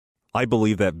I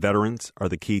believe that veterans are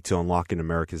the key to unlocking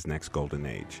America's next golden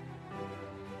age.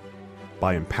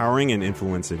 By empowering and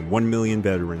influencing 1 million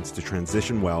veterans to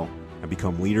transition well and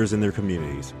become leaders in their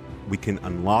communities, we can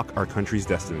unlock our country's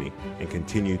destiny and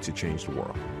continue to change the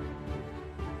world.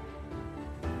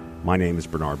 My name is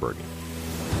Bernard Bergen.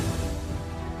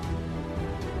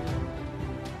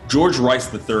 George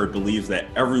Rice III believes that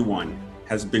everyone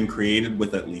has been created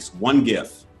with at least one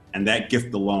gift, and that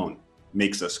gift alone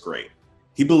makes us great.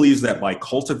 He believes that by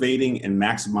cultivating and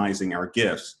maximizing our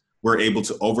gifts, we're able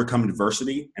to overcome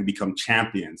adversity and become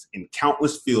champions in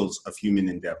countless fields of human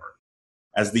endeavor.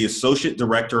 As the Associate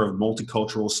Director of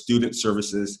Multicultural Student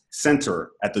Services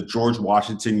Center at the George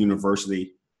Washington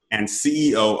University and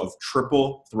CEO of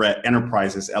Triple Threat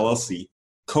Enterprises, LLC,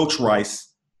 Coach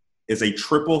Rice is a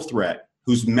triple threat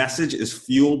whose message is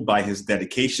fueled by his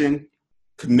dedication,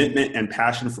 commitment, and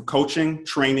passion for coaching,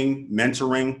 training,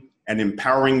 mentoring, and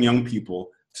empowering young people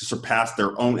to surpass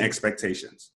their own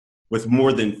expectations. With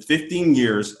more than 15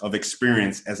 years of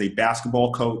experience as a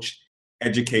basketball coach,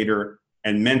 educator,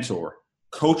 and mentor,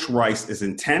 Coach Rice is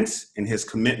intense in his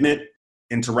commitment,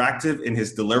 interactive in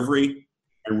his delivery,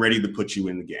 and ready to put you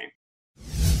in the game.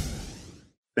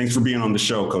 Thanks for being on the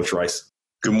show, Coach Rice.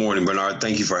 Good morning, Bernard.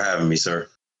 Thank you for having me, sir.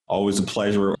 Always a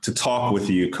pleasure to talk with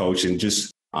you, Coach, and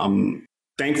just I'm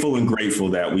thankful and grateful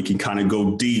that we can kind of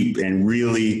go deep and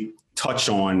really touch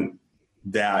on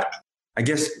that, I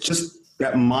guess, just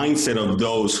that mindset of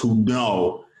those who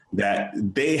know that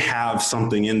they have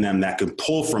something in them that can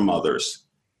pull from others,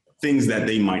 things that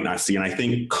they might not see. And I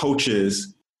think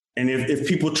coaches, and if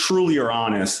people truly are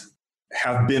honest,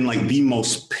 have been like the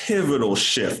most pivotal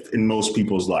shift in most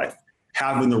people's life.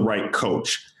 Having the right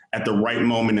coach at the right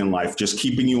moment in life, just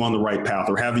keeping you on the right path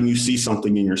or having you see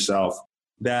something in yourself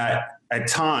that at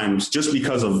times, just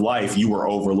because of life, you were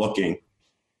overlooking.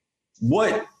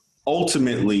 What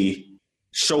ultimately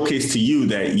showcased to you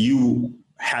that you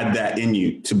had that in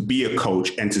you to be a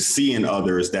coach and to see in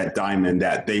others that diamond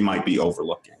that they might be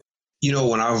overlooking? You know,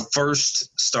 when I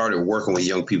first started working with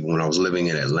young people when I was living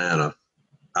in Atlanta,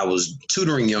 I was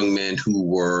tutoring young men who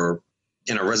were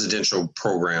in a residential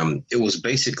program. It was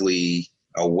basically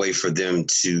a way for them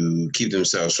to keep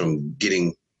themselves from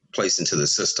getting placed into the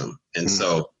system. And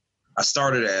so I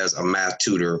started as a math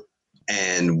tutor.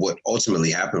 And what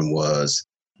ultimately happened was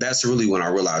that's really when I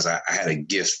realized I had a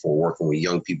gift for working with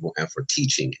young people and for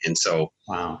teaching. And so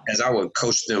as I would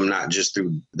coach them, not just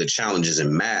through the challenges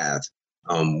in math,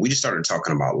 we just started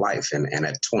talking about life. And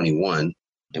at 21,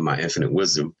 in my infinite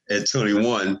wisdom, at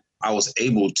 21, I was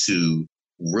able to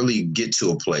really get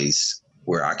to a place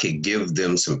where I could give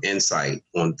them some insight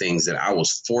on things that I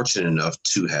was fortunate enough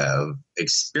to have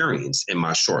experienced in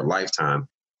my short lifetime.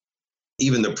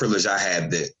 Even the privilege I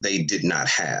had that they did not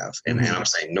have. And I'm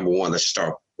saying, number one, let's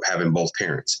start having both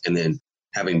parents, and then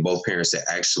having both parents that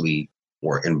actually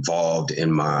were involved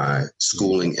in my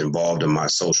schooling, involved in my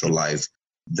social life,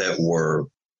 that were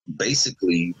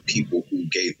basically people who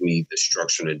gave me the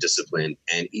structure and the discipline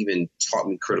and even taught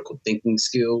me critical thinking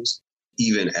skills,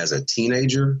 even as a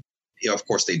teenager. Yeah, of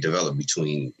course, they developed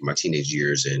between my teenage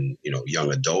years and,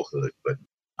 young adulthood. But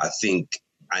I think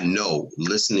I know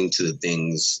listening to the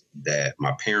things that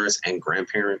my parents and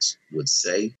grandparents would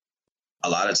say, a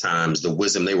lot of times the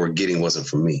wisdom they were getting wasn't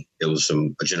from me. It was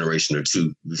from a generation or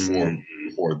two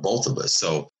before both of us.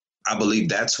 So I believe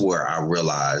that's where I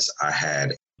realized I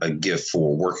had a gift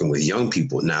for working with young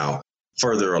people. Now,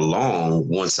 further along,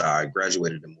 once I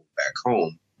graduated and moved back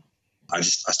home, I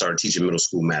started teaching middle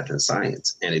school math and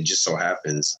science. And it just so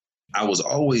happens I was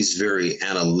always very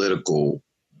analytical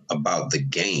about the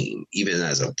game, even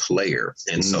as a player.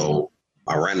 And so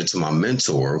I ran into my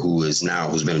mentor, who's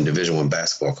been a Division I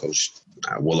basketball coach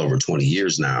well over 20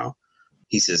 years now.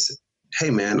 He says, "Hey,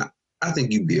 man, I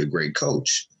think you'd be a great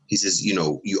coach." He says,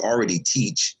 "You already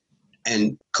teach,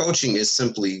 and coaching is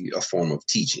simply a form of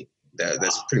teaching.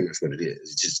 That's pretty much what it is.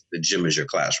 It's just the gym is your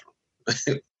classroom."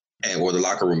 Or the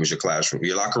locker room is your classroom.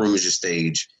 Your locker room is your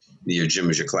stage. Your gym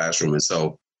is your classroom. And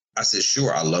so I said,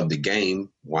 sure, I love the game.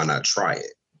 Why not try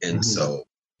it? And so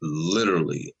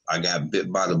literally I got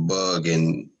bit by the bug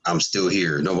and I'm still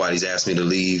here. Nobody's asked me to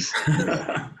leave.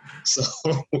 So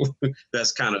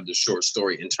that's kind of the short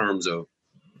story in terms of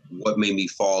what made me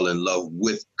fall in love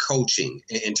with coaching,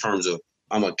 in terms of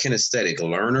I'm a kinesthetic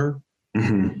learner.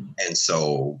 And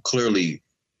so clearly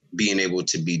being able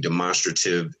to be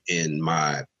demonstrative in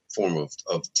my form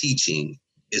of teaching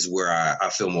is where I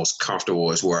feel most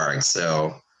comfortable, is where I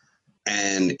excel.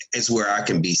 And it's where I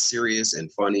can be serious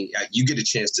and funny. You get a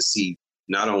chance to see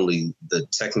not only the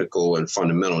technical and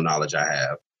fundamental knowledge I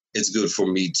have, it's good for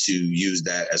me to use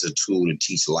that as a tool to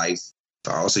teach life.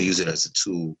 I also use it as a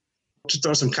tool to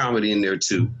throw some comedy in there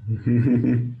too.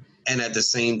 And at the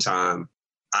same time,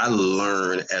 I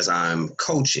learn as I'm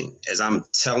coaching, as I'm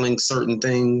telling certain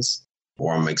things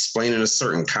or I'm explaining a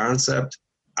certain concept,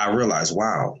 I realize,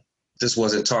 wow, this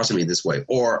wasn't taught to me this way,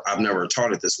 or I've never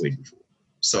taught it this way before.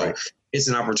 So it's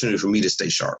an opportunity for me to stay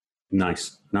sharp.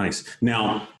 Nice.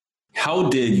 Now, how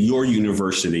did your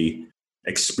university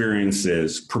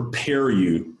experiences prepare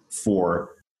you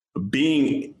for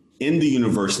being in the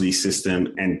university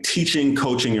system and teaching,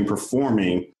 coaching, and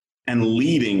performing and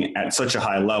leading at such a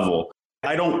high level?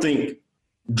 I don't think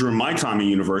during my time in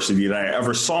university that I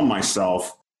ever saw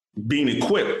myself being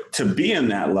equipped to be in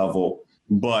that level.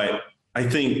 But I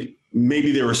think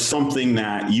maybe there was something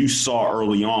that you saw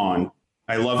early on.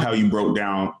 I love how you broke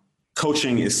down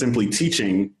coaching is simply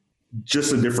teaching,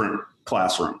 just a different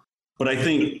classroom. But I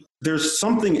think there's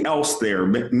something else there,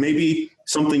 maybe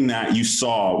something that you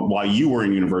saw while you were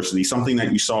in university, something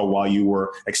that you saw while you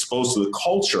were exposed to the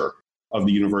culture of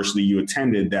the university you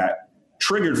attended that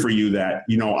triggered for you that,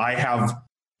 I have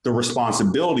the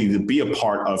responsibility to be a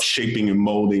part of shaping and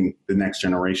molding the next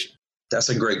generation. That's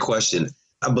a great question.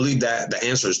 I believe that the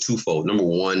answer is twofold. Number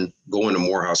one, going to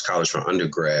Morehouse College for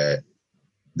undergrad,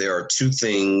 there are two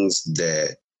things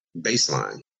that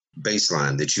baseline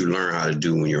that you learn how to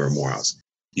do when you're at Morehouse.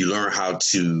 You learn how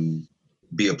to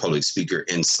be a public speaker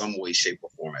in some way, shape, or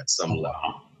form at some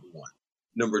level. One.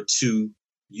 Number two,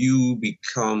 you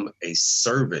become a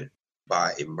servant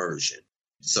by immersion.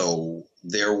 So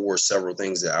there were several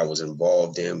things that I was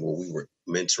involved in where we were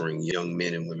mentoring young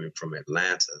men and women from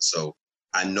Atlanta. So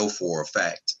I know for a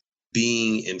fact,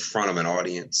 being in front of an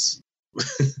audience,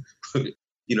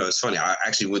 it's funny. I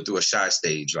actually went through a shy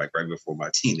stage, like right before my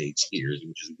teenage years,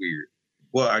 which is weird.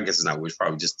 Well, I guess it's not weird. It's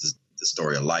probably just the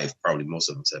story of life. Probably most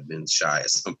of us have been shy at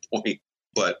some point.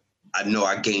 But I know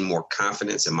I gained more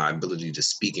confidence in my ability to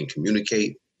speak and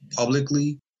communicate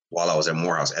publicly while I was at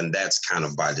Morehouse. And that's kind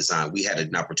of by design. We had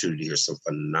an opportunity to hear some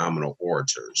phenomenal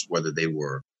orators, whether they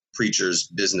were preachers,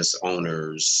 business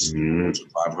owners,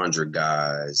 500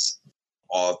 guys,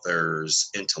 authors,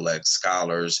 intellects,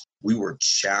 scholars. We were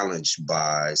challenged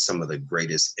by some of the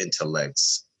greatest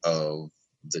intellects of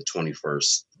the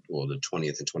 21st or the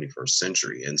 20th and 21st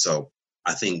century. And so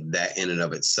I think that in and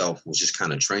of itself was just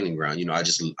kind of training ground. I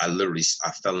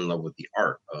fell in love with the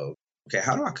art of, okay,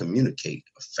 how do I communicate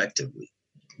effectively?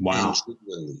 Wow.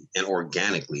 And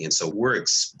organically. And so we're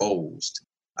exposed.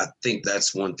 I think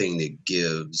that's one thing that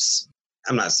gives,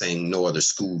 I'm not saying no other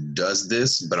school does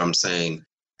this, but I'm saying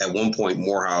at one point,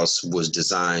 Morehouse was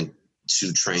designed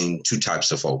to train two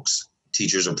types of folks,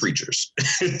 teachers and preachers.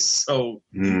 So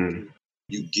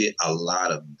you get a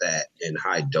lot of that in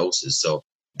high doses. So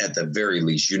at the very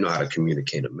least, you know how to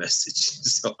communicate a message.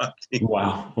 So I think,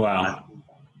 wow.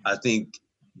 I think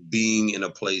being in a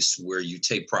place where you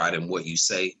take pride in what you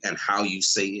say and how you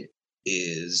say it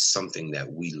is something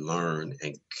that we learn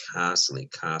and constantly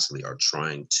are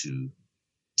trying to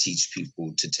teach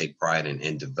people to take pride in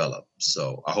and develop.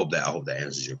 So I hope that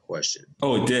answers your question.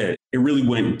 Oh, it did. It really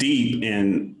went deep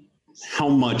in how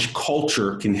much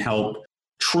culture can help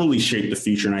truly shape the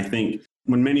future. And I think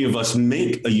when many of us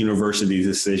make a university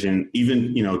decision,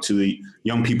 even, to the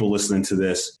young people listening to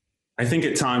this, I think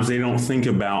at times they don't think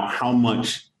about how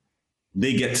much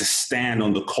they get to stand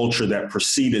on the culture that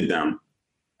preceded them,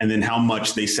 and then how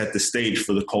much they set the stage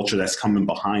for the culture that's coming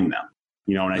behind them.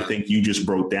 And I think you just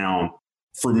broke down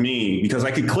for me, because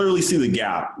I could clearly see the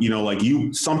gap,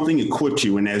 something equipped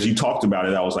you. And as you talked about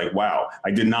it, I was like, wow,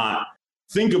 I did not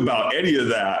think about any of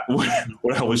that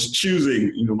when I was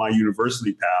choosing, my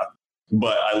university path.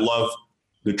 But I love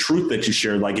the truth that you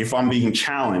shared. Like, if I'm being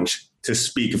challenged to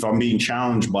speak, if I'm being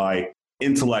challenged by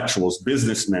intellectuals,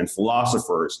 businessmen,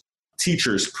 philosophers,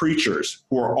 teachers, preachers,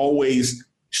 who are always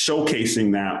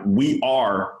showcasing that we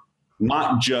are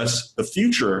not just the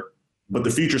future, but the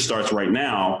future starts right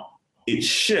now, it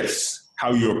shifts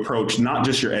how you approach not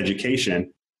just your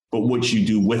education, but what you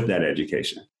do with that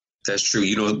education. That's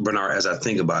true. Bernard, as I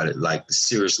think about it, like,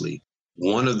 seriously,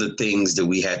 one of the things that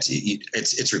we had to,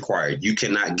 it's required. You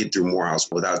cannot get through Morehouse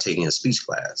without taking a speech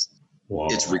class. Wow.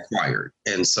 It's required.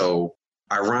 And so,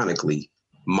 ironically,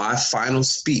 my final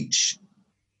speech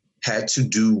had to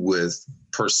do with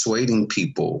persuading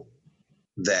people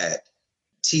that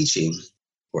teaching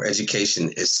or education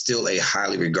is still a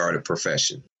highly regarded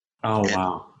profession. Oh, and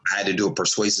wow. I had to do a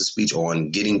persuasive speech on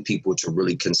getting people to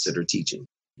really consider teaching,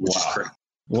 which is crazy.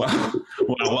 Wow.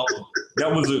 Well,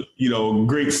 that was a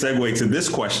great segue to this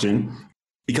question,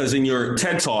 because in your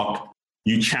TED Talk,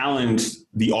 you challenged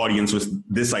the audience with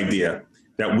this idea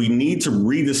that we need to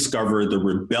rediscover the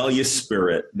rebellious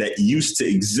spirit that used to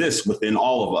exist within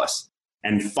all of us.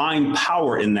 and find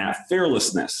power in that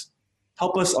fearlessness.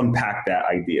 Help us unpack that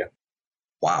idea.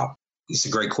 Wow. It's a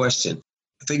great question.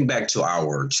 Think back to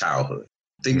our childhood.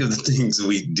 Think of the things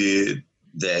we did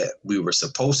that we were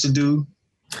supposed to do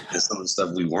and some of the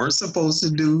stuff we weren't supposed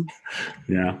to do.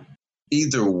 Yeah.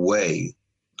 Either way,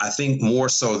 I think more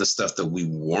so the stuff that we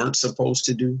weren't supposed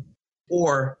to do,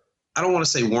 or I don't want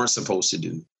to say weren't supposed to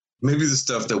do, maybe the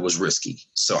stuff that was risky.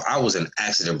 So I was an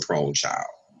accident prone child,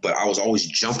 but I was always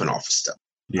jumping off of stuff.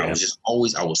 Yeah. I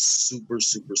was super,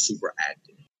 super, super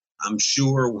active. I'm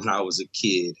sure when I was a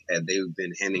kid, had they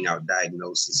been handing out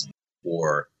diagnoses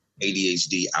for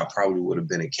ADHD, I probably would have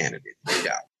been a candidate, no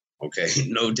doubt. Okay,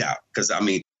 no doubt. Because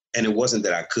and it wasn't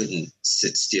that I couldn't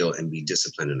sit still and be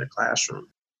disciplined in the classroom,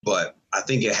 but I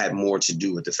think it had more to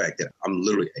do with the fact that I'm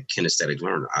literally a kinesthetic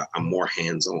learner. I'm more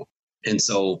hands-on. And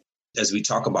so as we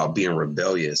talk about being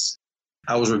rebellious,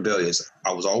 I was rebellious.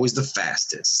 I was always the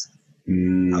fastest.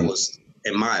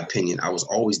 In my opinion, I was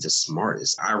always the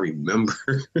smartest. I remember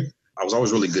I was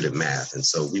always really good at math. And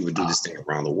so we would do this thing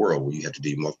around the world where you have to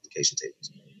do multiplication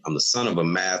tables. I'm the son of a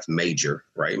math major,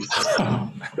 right?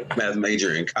 Math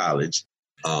major in college.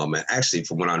 And actually,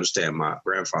 from what I understand, my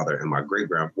grandfather and my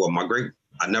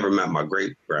I never met my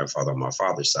great-grandfather on my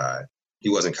father's side. He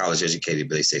wasn't college educated,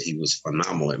 but they said he was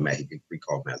phenomenal at math. He could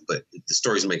recall math. But the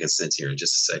story's making sense here in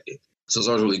just a second. So I was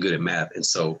always really good at math. And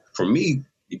so for me,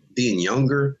 being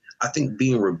younger, I think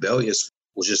being rebellious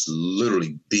was just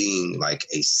literally being like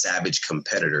a savage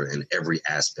competitor in every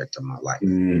aspect of my life.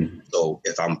 So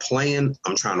if I'm playing,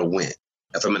 I'm trying to win.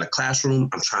 If I'm in a classroom,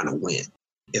 I'm trying to win.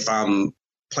 If I'm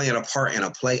playing a part in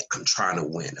a play, I'm trying to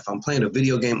win. If I'm playing a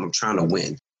video game, I'm trying to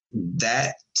win.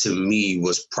 That to me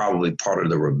was probably part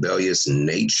of the rebellious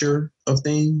nature of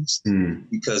things,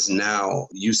 because now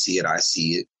you see it, I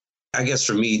see it. I guess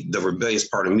for me, the rebellious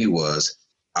part of me was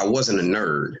I wasn't a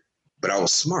nerd, but I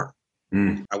was smart.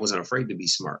 I wasn't afraid to be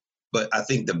smart. But I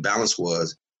think the balance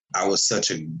was I was such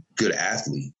a good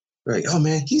athlete. Like, oh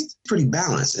man, he's pretty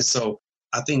balanced. And so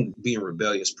I think being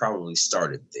rebellious probably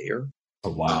started there.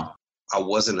 Oh, wow. I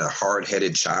wasn't a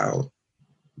hard-headed child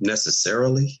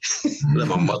necessarily. Let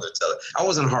my mother tell it. I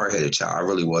wasn't a hard-headed child. I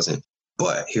really wasn't.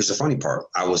 But here's the funny part.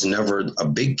 I was never a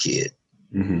big kid.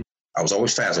 I was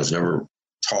always fast. I was never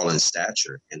tall in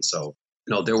stature. And so,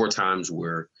 there were times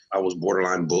where I was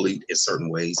borderline bullied in certain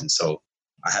ways. And so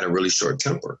I had a really short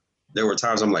temper. There were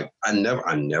times I'm like, I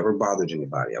never bothered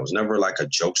anybody. I was never like a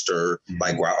jokester.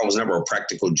 Like I was never a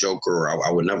practical joker.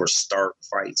 I would never start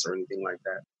fights or anything like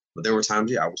that. But there were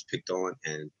times, I was picked on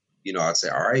and, I'd say,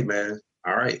 all right, man.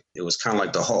 All right. It was kind of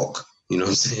like the Hulk. You know what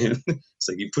I'm saying? It's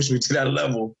like you pushed me to that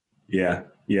level. Yeah.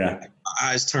 My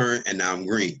eyes turned and now I'm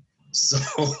green. So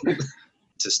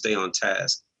to stay on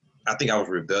task, I think I was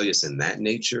rebellious in that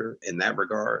nature, in that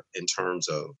regard, in terms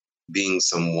of being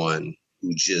someone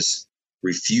who just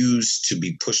refused to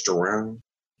be pushed around.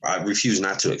 I refused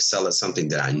not to excel at something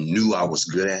that I knew I was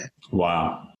good at.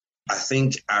 Wow. I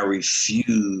think I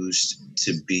refused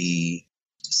to be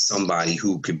somebody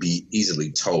who could be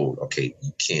easily told, okay,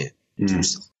 you can't do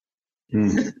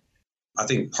something. I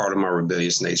think part of my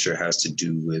rebellious nature has to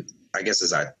do with, I guess,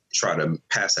 as I try to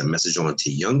pass that message on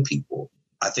to young people,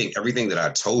 I think everything that I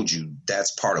told you,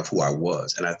 that's part of who I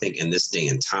was. And I think in this day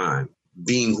and time,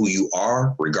 being who you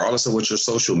are, regardless of what your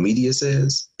social media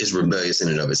says, is rebellious in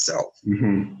and of itself,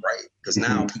 right? Because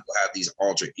now people have these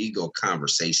alter ego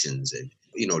conversations and,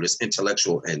 this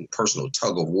intellectual and personal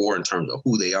tug of war in terms of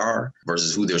who they are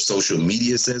versus who their social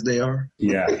media says they are.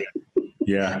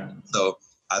 Yeah. So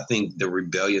I think the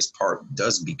rebellious part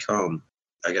does become,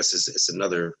 I guess it's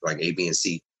another like A, B, and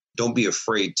C. Don't be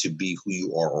afraid to be who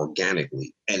you are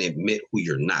organically and admit who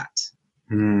you're not.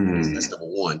 That's number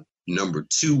one. Number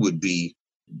two would be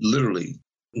literally,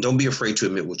 don't be afraid to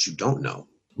admit what you don't know.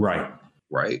 Right.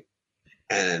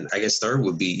 And I guess third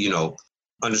would be,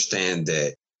 understand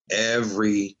that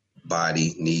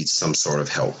everybody needs some sort of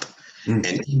help.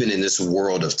 And even in this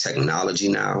world of technology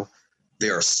now,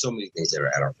 there are so many things that are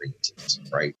at our fingertips,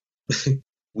 right?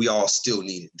 We all still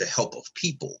need the help of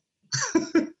people,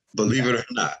 believe it or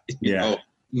not.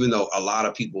 Even though a lot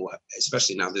of people,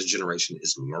 especially now this generation,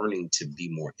 is learning to be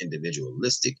more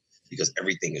individualistic because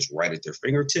everything is right at their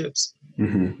fingertips.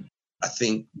 I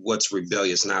think what's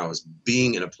rebellious now is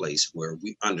being in a place where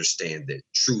we understand that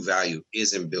true value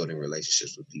is in building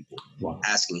relationships with people,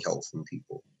 asking help from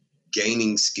people,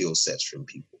 gaining skill sets from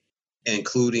people,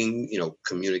 including,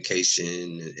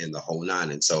 communication and the whole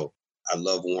nine. And so I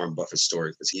love Warren Buffett's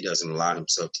story because he doesn't allow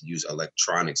himself to use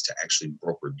electronics to actually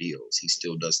broker deals. He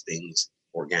still does things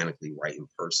organically right in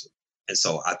person. And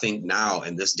so I think now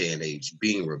in this day and age,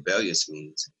 being rebellious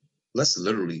means let's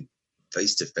literally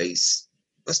face to face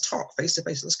let's talk face to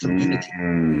face. Let's communicate.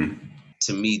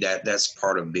 To me, that's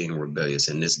part of being rebellious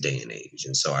in this day and age.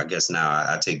 And so I guess now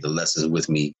I take the lessons with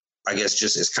me. I guess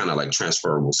just it's kind of like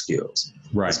transferable skills.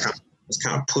 Right. It's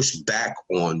kind of pushed back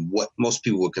on what most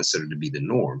people would consider to be the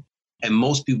norm. And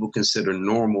most people consider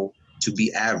normal to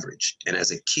be average. And as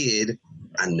a kid,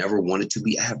 I never wanted to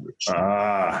be average.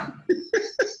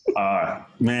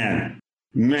 Man,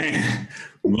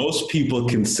 most people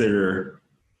consider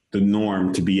the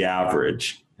norm to be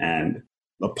average. And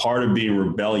a part of being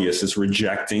rebellious is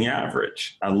rejecting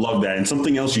average. I love that. And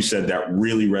something else you said that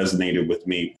really resonated with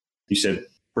me. You said,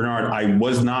 Bernard, I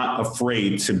was not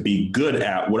afraid to be good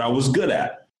at what I was good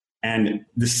at. And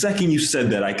the second you said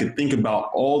that, I could think about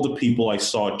all the people I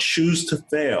saw choose to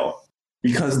fail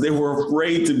because they were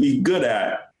afraid to be good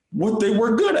at what they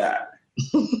were good at.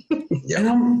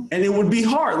 Yeah. And it would be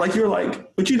hard. Like, you're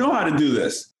like, but you know how to do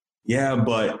this. Yeah,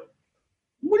 but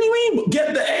what do you mean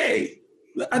get the A?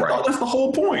 I thought that's the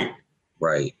whole point.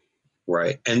 Right.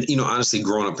 And, honestly,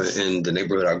 growing up in the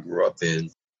neighborhood I grew up in,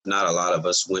 not a lot of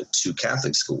us went to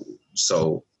Catholic school.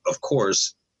 So, of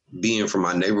course, being from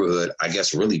my neighborhood, I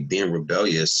guess really being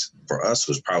rebellious for us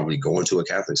was probably going to a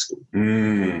Catholic school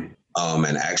and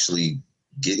actually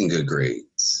getting good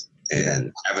grades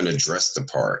and having to dress the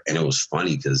part. And it was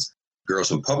funny because girls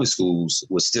from public schools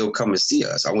would still come and see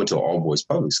us. I went to an all-boys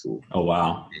public school. Oh,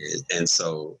 wow. And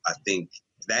so I think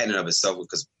that in and of itself,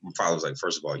 because my father was like,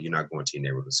 first of all, you're not going to your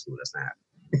neighborhood school. That's not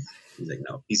happening. He's like,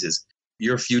 no. He says,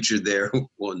 your future there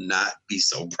will not be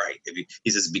so bright.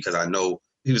 He says, because I know,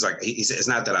 he was like, he said, it's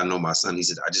not that I know my son. He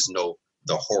said, I just know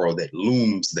the horror that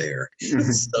looms there.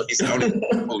 So he said, I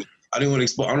don't want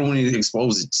to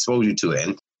expose you to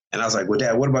it. And I was like, well,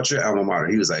 Dad, what about your alma mater?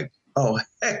 He was like, oh,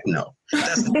 heck no.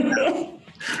 That's not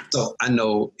So I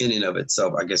know in and of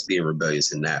itself, I guess being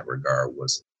rebellious in that regard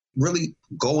was really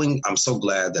going. I'm so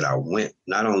glad that I went,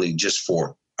 not only just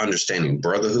for understanding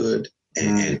brotherhood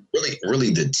and really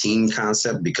the team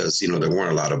concept, because, there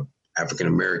weren't a lot of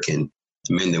African-American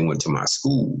men that went to my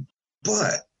school,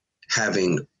 but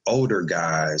having older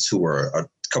guys who were a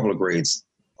couple of grades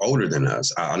older than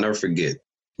us. I'll never forget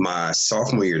my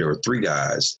sophomore year, there were 3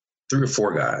 or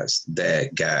 4 guys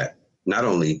that got not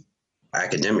only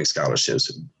academic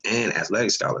scholarships and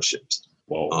athletic scholarships.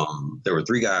 Whoa. There were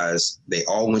 3 guys. They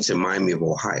all went to Miami of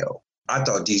Ohio. I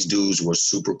thought these dudes were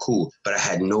super cool, but I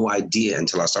had no idea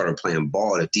until I started playing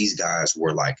ball that these guys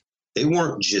were they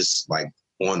weren't just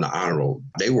on the honor roll.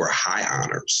 They were high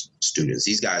honors students.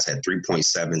 These guys had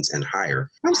 3.7s and higher.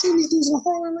 I'm seeing these dudes in the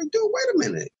hall. I'm like, dude, wait a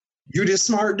minute. You're this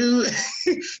smart, dude.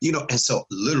 And so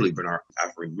literally, Bernard, I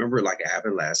remember like it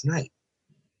happened last night.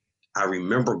 I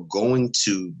remember going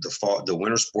to the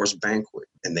winter sports banquet,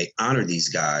 and they honored these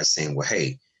guys saying, well,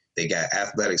 hey, they got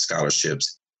athletic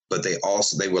scholarships, but they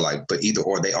were like, but either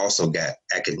or, they also got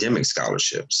academic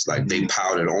scholarships. Like they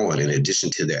piled it on in addition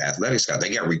to their athletic scholarships.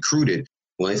 They got recruited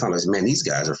when they found out, man, these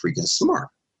guys are freaking smart.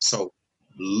 So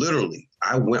literally,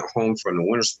 I went home from the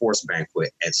winter sports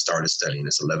banquet and started studying.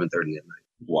 It's 11:30 at night.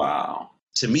 Wow.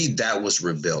 To me, that was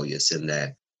rebellious in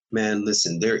that, man,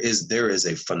 listen, there is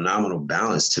a phenomenal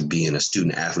balance to being a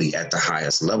student athlete at the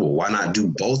highest level. Why not do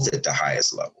both at the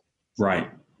highest level? Right.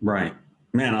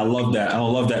 Man, I love that. I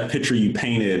love that picture you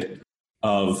painted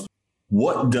of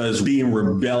what does being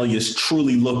rebellious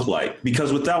truly look like?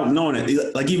 Because without knowing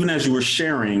it, like even as you were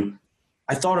sharing,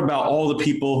 I thought about all the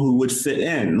people who would fit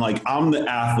in. Like, I'm the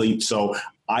athlete, so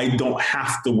I don't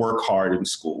have to work hard in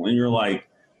school. And you're like,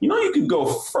 you could go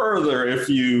further if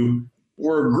you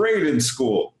were great in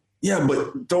school. Yeah,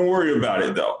 but don't worry about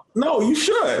it, though. No, you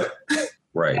should.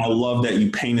 Right. I love that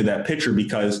you painted that picture,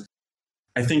 because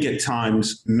I think at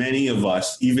times many of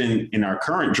us, even in our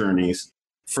current journeys,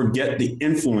 forget the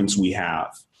influence we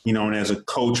have. And as a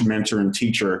coach, mentor, and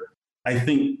teacher, I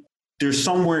think there's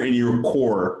somewhere in your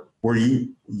core where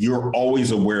you're always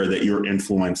aware that you're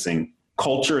influencing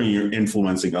culture and you're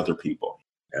influencing other people.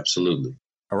 Absolutely.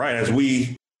 All right, as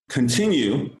we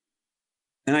continue,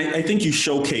 and I think you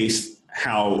showcased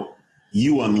how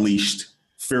you unleashed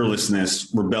fearlessness,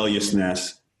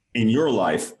 rebelliousness in your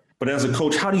life. But as a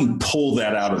coach, how do you pull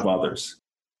that out of others?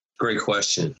 Great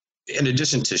question. In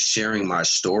addition to sharing my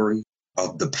story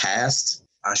of the past,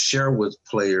 I share with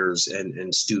players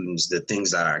and students the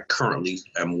things that I currently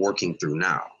am working through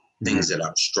now, things that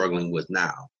I'm struggling with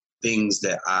now, things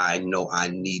that I know I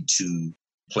need to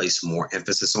place more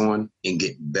emphasis on and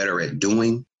get better at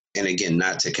doing. And again,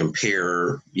 not to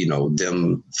compare,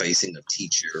 them facing a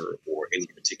teacher or any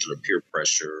particular peer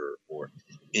pressure or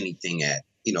anything at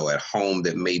home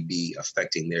that may be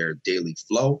affecting their daily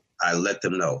flow. I let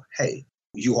them know, hey,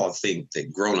 you all think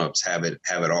that grownups have it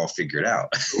all figured out.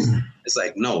 It's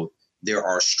like, no, there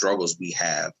are struggles we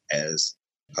have as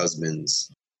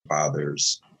husbands,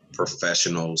 fathers,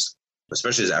 professionals,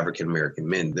 especially as African-American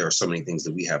men. There are so many things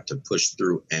that we have to push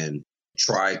through and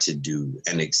try to do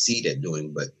and exceed at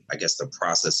doing. But I guess the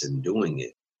process in doing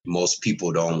it, most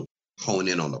people don't hone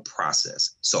in on the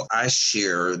process. So I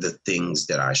share the things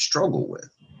that I struggle with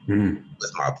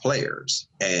my players.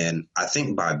 And I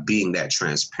think by being that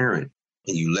transparent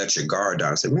and you let your guard down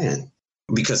and say, man,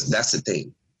 because that's the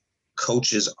thing.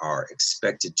 Coaches are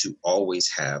expected to always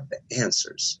have the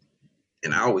answers.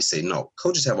 And I always say, no,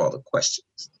 coaches have all the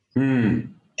questions.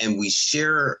 And we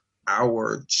share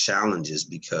our challenges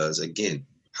because, again,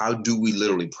 how do we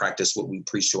literally practice what we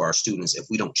preach to our students if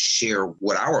we don't share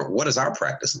what does our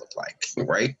practice look like,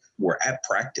 right? We're at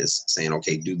practice saying,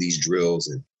 okay, do these drills.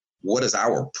 And what does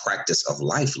our practice of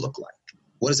life look like?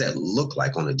 What does that look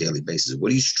like on a daily basis? What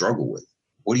do you struggle with?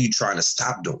 What are you trying to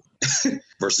stop doing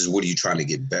versus what are you trying to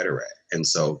get better at? And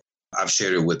so I've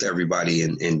shared it with everybody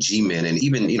in G-Men. And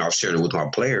even, I've shared it with my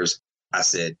players. I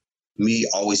said, me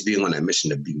always being on that mission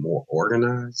to be more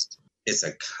organized, it's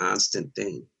a constant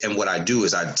thing. And what I do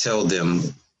is I tell them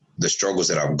the struggles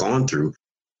that I've gone through,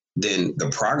 then the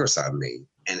progress I've made,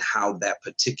 and how that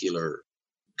particular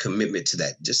commitment to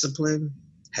that discipline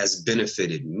has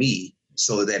benefited me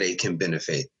so that it can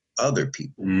benefit other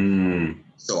people.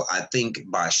 So I think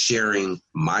by sharing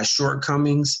my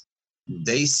shortcomings,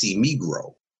 they see me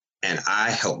grow and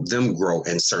I help them grow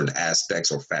in certain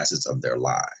aspects or facets of their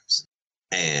lives.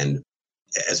 And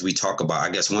as we talk about, I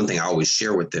guess one thing I always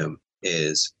share with them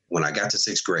is when I got to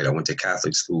sixth grade, I went to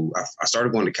Catholic school. I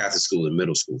started going to Catholic school in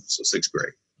middle school, so sixth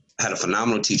grade. I had a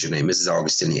phenomenal teacher named Mrs.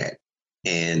 Augustiniak.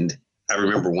 And I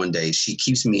remember one day she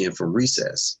keeps me in for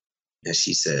recess and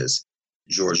she says,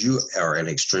 George, you are an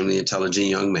extremely intelligent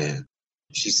young man.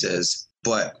 She says,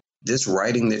 but this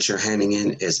writing that you're handing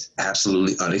in is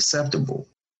absolutely unacceptable.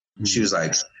 She was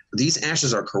like, these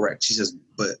answers are correct. She says,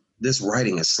 but this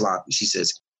writing is sloppy. She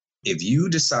says, if you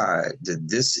decide that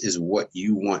this is what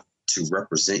you want to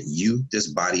represent you, this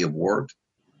body of work,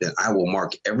 then I will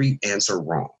mark every answer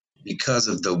wrong because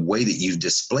of the way that you've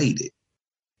displayed it.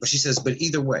 But she says, but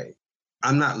either way,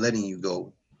 I'm not letting you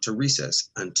go to recess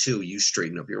until you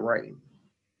straighten up your writing.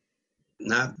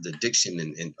 Not the diction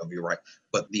of your writing,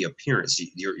 but the appearance,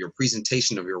 your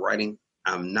presentation of your writing.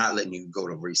 I'm not letting you go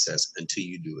to recess until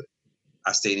you do it.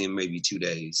 I stayed in maybe 2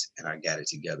 days and I got it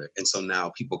together. And so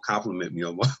now people compliment me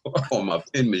on my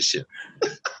penmanship.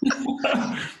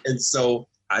 And so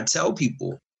I tell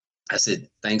people, I said,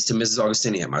 thanks to Mrs.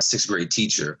 Augustiniak, my sixth grade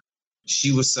teacher,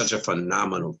 she was such a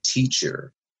phenomenal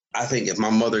teacher. I think if my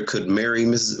mother could have married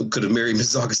Mrs.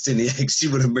 Augustiniak, she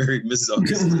would have married Mrs.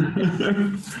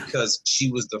 Augustiniak because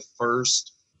she was the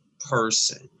first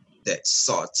person that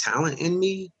saw talent in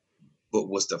me, but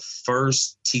was the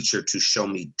first teacher to show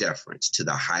me deference to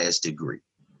the highest degree.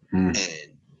 And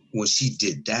when she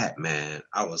did that, man,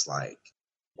 I was like,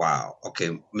 wow, okay,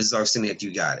 Mrs. Augustiniak,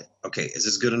 you got it. Okay, is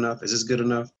this good enough? Is this good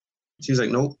enough? She was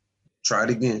like, nope, try it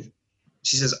again.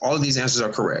 She says, all of these answers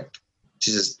are correct.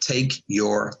 She says, take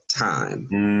your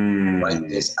time, write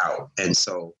this out. And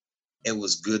so it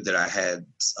was good that I had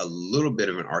a little bit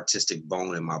of an artistic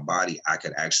bone in my body. I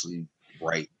could actually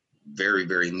write very,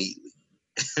 very neatly.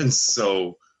 And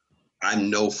so I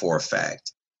know for a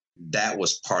fact that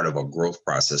was part of a growth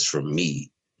process for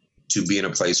me to be in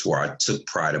a place where I took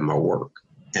pride in my work.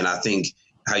 And I think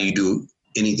how you do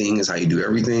anything is how you do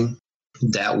everything.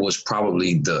 That was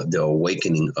probably the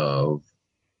awakening of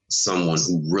someone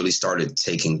who really started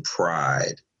taking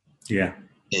pride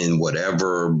in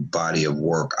whatever body of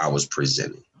work I was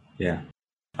presenting. Yeah.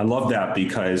 I love that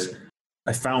because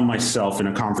I found myself in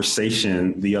a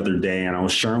conversation the other day and I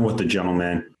was sharing with the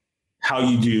gentleman how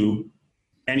you do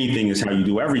anything is how you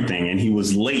do everything. And he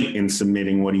was late in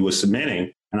submitting what he was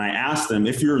submitting. And I asked him,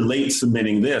 if you're late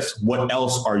submitting this, what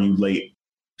else are you late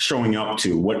showing up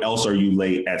to? What else are you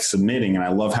late at submitting? And I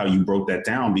love how you broke that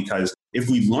down because if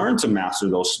we learn to master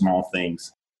those small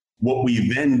things, what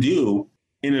we then do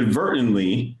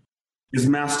inadvertently is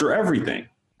master everything.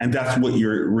 And that's what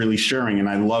you're really sharing. And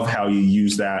I love how you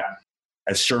use that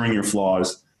as sharing your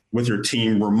flaws with your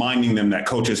team, reminding them that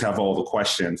coaches have all the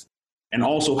questions, and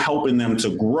also helping them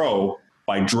to grow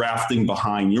by drafting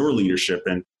behind your leadership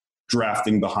and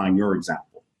drafting behind your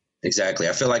example. Exactly.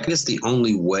 I feel like it's the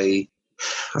only way.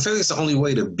 I feel like it's the only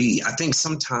way to be. I think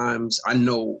sometimes, I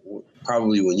know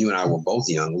probably when you and I were both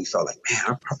young, we felt like, man,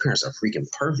 our parents are freaking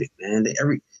perfect, man.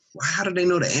 How do they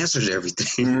know the answer to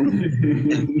everything?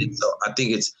 and so I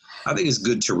think it's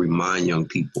good to remind young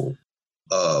people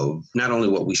of not only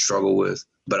what we struggle with,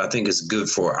 but I think it's good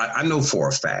I know for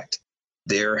a fact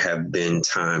there have been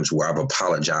times where I've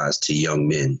apologized to young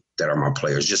men that are my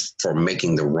players just for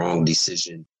making the wrong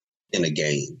decision in a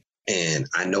game. And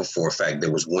I know for a fact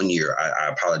there was one year I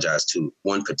apologized to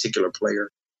one particular player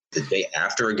the day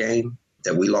after a game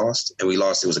that we lost. And we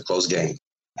lost, it was a close game.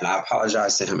 And I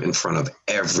apologized to him in front of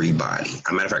everybody. As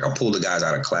a matter of fact, I pulled the guys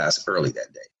out of class early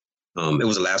that day. It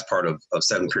was the last part of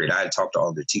seventh period. I had talked to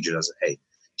all the teachers. I said, hey,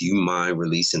 do you mind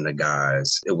releasing the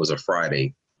guys? It was a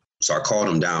Friday. So I called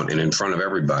him down, and in front of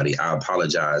everybody, I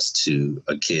apologized to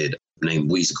a kid named,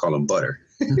 we used to call him Butter.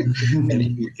 And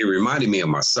he reminded me of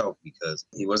myself because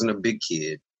he wasn't a big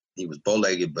kid. He was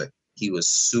bow-legged, but he was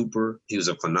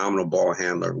a phenomenal ball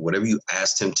handler. Whatever you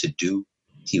asked him to do,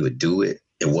 he would do it.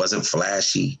 It wasn't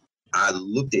flashy. I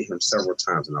looked at him several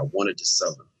times, and I wanted to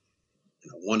sub him.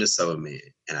 And I wanted to sub him in,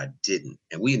 and I didn't.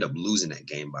 And we ended up losing that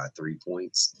game by 3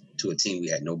 points to a team we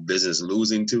had no business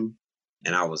losing to.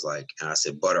 And I was like, and I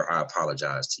said, Butter, I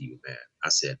apologize to you, man. I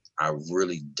said, I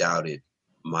really doubted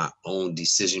my own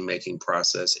decision-making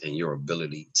process and your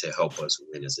ability to help us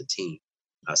win as a team.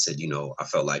 I said, I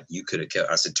felt like you could have kept,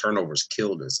 I said, turnovers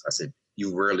killed us. I said,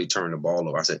 you rarely turn the ball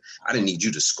over. I said, I didn't need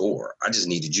you to score. I just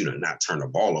needed you to not turn the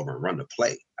ball over and run the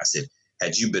play. I said,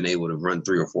 had you been able to run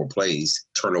 3 or 4 plays,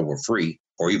 turnover free,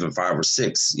 or even 5 or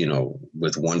 6,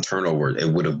 with one turnover,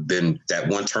 it would have been that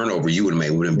one turnover you would have made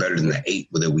would have been better than the 8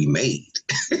 that we made.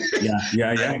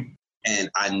 Yeah. And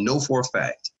I know for a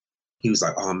fact, he was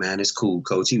like, oh man, it's cool,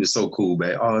 coach. He was so cool,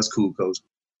 man. Oh, it's cool, coach.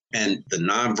 And the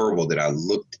nonverbal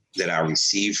that I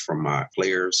received from my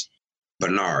players,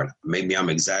 Bernard, maybe I'm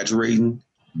exaggerating,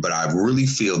 but I really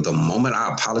feel the moment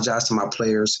I apologized to my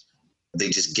players, they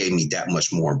just gave me that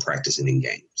much more in practice and in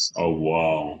games. Oh,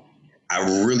 wow.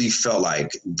 I really felt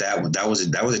like that was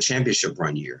a championship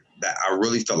run year. That I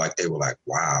really felt like they were like,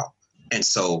 wow. And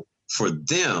so for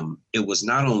them, it was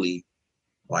not only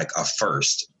like a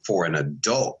first for an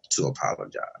adult to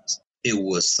apologize. It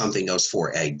was something else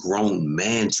for a grown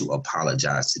man to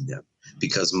apologize to them,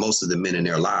 because most of the men in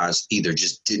their lives either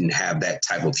just didn't have that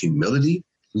type of humility,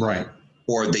 right,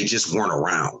 or they just weren't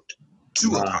around to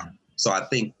apologize. So I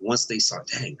think once they saw,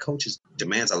 dang, coach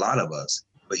demands a lot of us,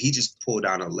 but he just pulled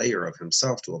down a layer of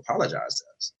himself to apologize to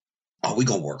us. Oh, we're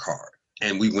going to work hard.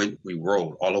 And we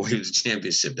rolled all the way to the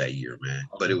championship that year, man.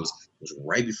 But it was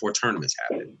right before tournaments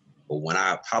happened. But when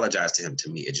I apologized to him, to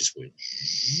me, it just went.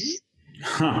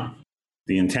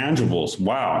 The intangibles.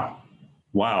 Wow.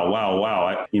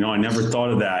 I never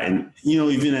thought of that. And,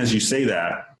 even as you say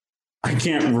that, I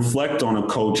can't reflect on a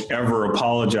coach ever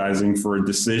apologizing for a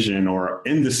decision or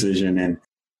indecision. And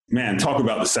man, talk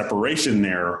about the separation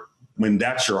there when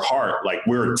that's your heart. Like,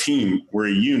 we're a team, we're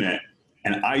a unit.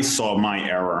 And I saw my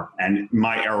error, and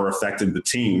my error affected the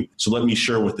team. So let me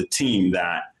share with the team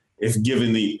that if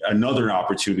given another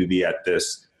opportunity at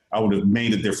this, I would have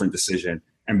made a different decision.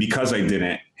 And because I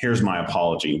didn't, here's my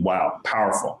apology. Wow.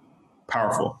 Powerful.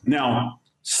 Now,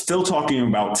 still talking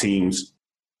about teams,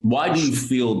 why do you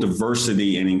feel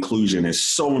diversity and inclusion is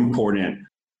so important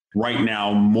right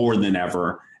now more than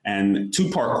ever? And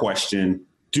 2-part question,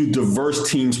 do diverse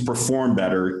teams perform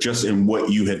better just in what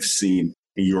you have seen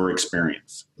in your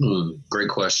experience? Great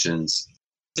questions.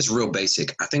 It's real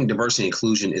basic. I think diversity and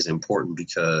inclusion is important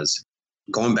because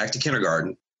going back to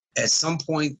kindergarten, at some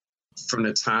point from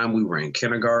the time we were in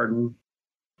kindergarten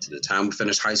to the time we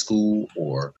finished high school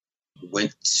or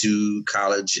went to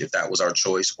college, if that was our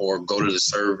choice, or go to the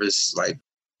service, like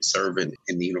serve in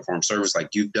the uniform service like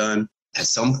you've done, at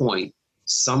some point,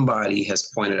 somebody has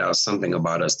pointed out something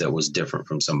about us that was different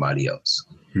from somebody else.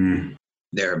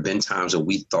 There have been times where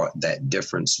we thought that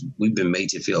difference, we've been made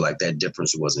to feel like that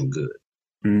difference wasn't good.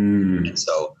 And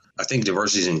so I think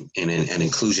diversity and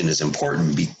inclusion is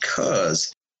important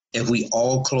because if we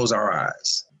all close our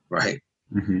eyes, right,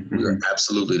 we are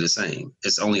absolutely the same.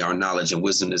 It's only our knowledge and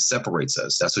wisdom that separates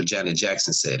us. That's what Janet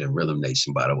Jackson said in Rhythm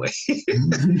Nation, by the way.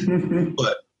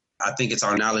 But I think it's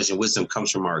our knowledge and wisdom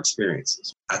comes from our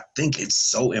experiences. I think it's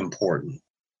so important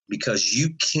because you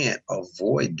can't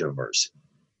avoid diversity.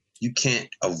 You can't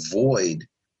avoid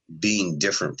being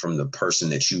different from the person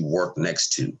that you work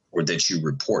next to or that you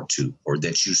report to or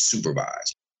that you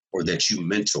supervise or that you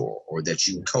mentor or that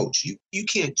you coach. You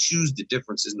can't choose the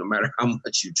differences no matter how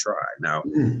much you try. Now,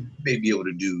 you may be able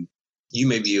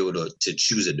to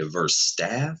choose a diverse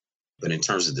staff, but in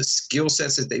terms of the skill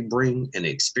sets that they bring and the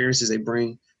experiences they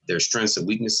bring, their strengths and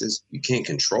weaknesses, you can't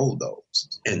control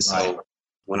those. And so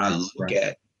when I look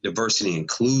at diversity and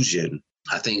inclusion,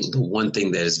 I think the one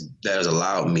thing that has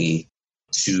allowed me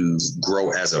to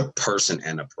grow as a person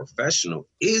and a professional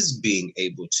is being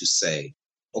able to say,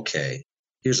 okay,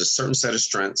 here's a certain set of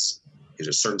strengths, here's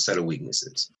a certain set of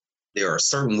weaknesses. There are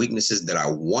certain weaknesses that I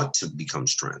want to become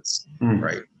strengths,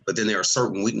 right? But then there are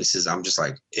certain weaknesses I'm just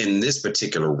like, in this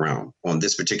particular realm, on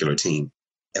this particular team,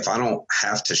 if I don't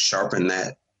have to sharpen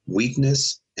that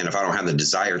weakness, and if I don't have the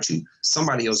desire to,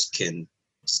 somebody else can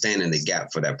stand in the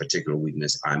gap for that particular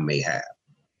weakness I may have.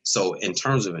 So in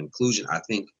terms of inclusion, I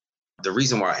think the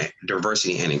reason why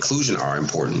diversity and inclusion are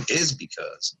important is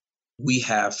because we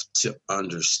have to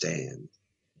understand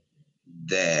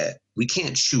that we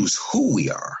can't choose who we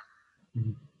are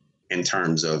in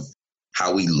terms of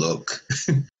how we look.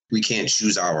 We can't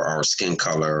choose our skin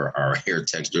color, our hair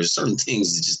texture, certain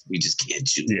things we just can't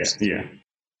choose. Yeah.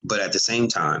 But at the same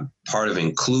time, part of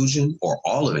inclusion, or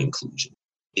all of inclusion,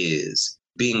 is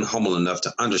being humble enough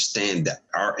to understand that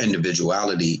our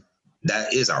individuality,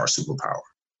 that is our superpower.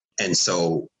 And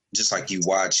so just like you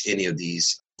watch any of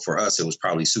these, for us, it was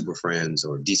probably Super Friends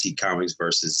or DC Comics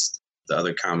versus the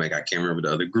other comic. I can't remember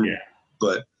the other group,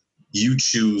 but you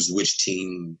choose which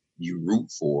team you root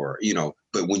for,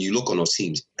 but when you look on those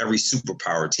teams, every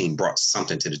superpower team brought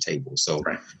something to the table. So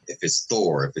if it's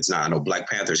Thor, if it's not, I know Black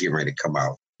Panther's getting ready to come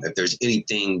out. If there's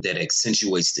anything that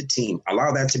accentuates the team,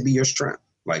 allow that to be your strength.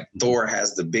 Like Thor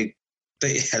has the big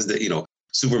thing,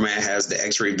 Superman has the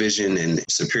X-ray vision and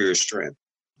superior strength.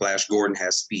 Flash Gordon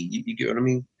has speed. You get what I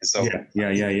mean? And so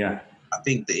yeah. I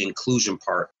think the inclusion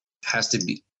part has to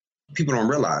be, people don't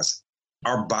realize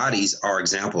our bodies are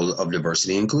examples of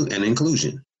diversity and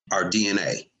inclusion. Our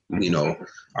DNA,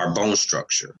 our bone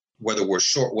structure, whether we're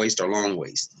short waist or long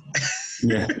waist. You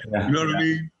know what I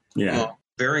mean? Yeah.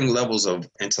 Varying levels of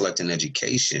intellect and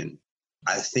education,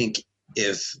 I think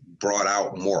if brought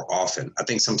out more often, I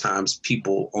think sometimes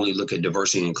people only look at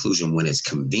diversity and inclusion when it's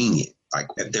convenient. Like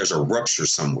if there's a rupture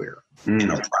somewhere in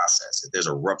a process, if there's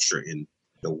a rupture in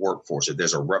the workforce, if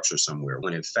there's a rupture somewhere,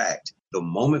 when in fact, the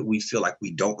moment we feel like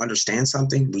we don't understand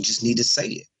something, we just need to say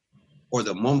it. Or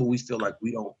the moment we feel like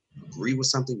we don't agree with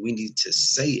something, we need to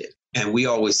say it. And we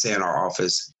always say in our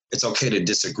office, it's okay to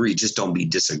disagree, just don't be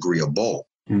disagreeable.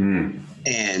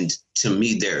 And to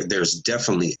me, there's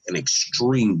definitely an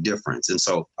extreme difference. And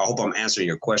so I hope I'm answering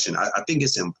your question. I think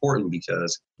it's important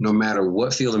because no matter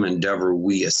what field of endeavor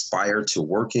we aspire to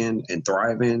work in and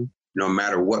thrive in, no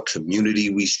matter what community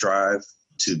we strive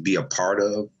to be a part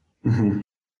of,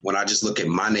 when I just look at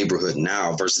my neighborhood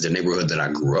now versus the neighborhood that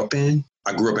I grew up in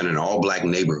an all Black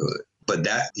neighborhood. But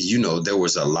that, there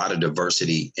was a lot of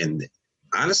diversity. And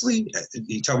honestly,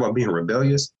 you talk about being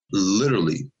rebellious,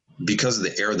 literally, because of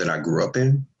the era that I grew up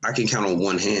in, I can count on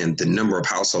one hand the number of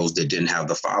households that didn't have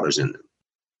the fathers in them,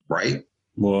 right?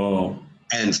 Whoa.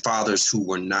 And fathers who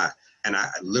were not. And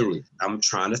I'm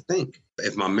trying to think.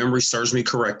 If my memory serves me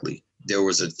correctly, there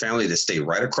was a family that stayed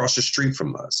right across the street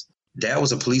from us. Dad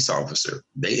was a police officer.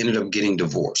 They ended up getting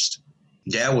divorced.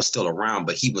 Dad was still around,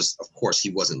 but he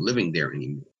wasn't living there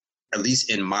anymore, at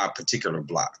least in my particular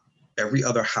block. Every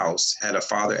other house had a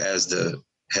father as the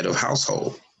head of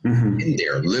household. In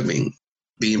there, living,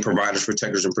 being providers,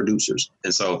 protectors, and producers.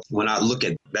 And so when I look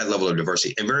at that level of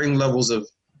diversity and varying levels of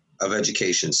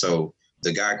education, so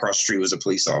the guy across the street was a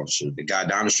police officer, the guy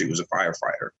down the street was a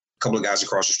firefighter, a couple of guys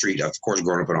across the street, of course,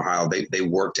 growing up in Ohio, they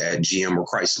worked at GM or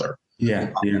Chrysler.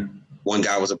 One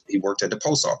guy he worked at the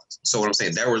post office. So what I'm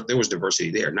saying, there was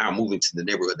diversity there. Now moving to the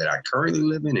neighborhood that I currently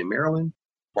live in Maryland,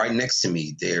 right next to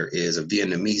me, there is a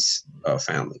Vietnamese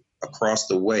family. Across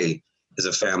the way is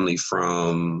a family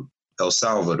from El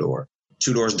Salvador.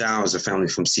 2 doors down is a family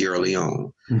from Sierra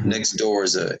Leone. Next door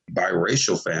is a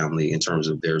biracial family in terms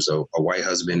of there's a white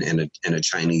husband and a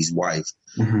Chinese wife.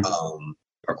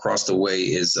 Across the way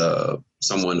is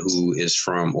someone who is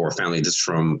from, or a family that's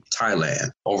from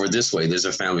Thailand. Over this way, there's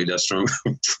a family that's from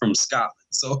Scotland.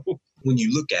 So when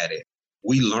you look at it,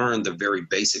 we learn the very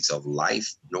basics of life,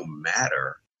 no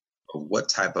matter what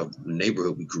type of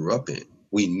neighborhood we grew up in.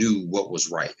 We knew what was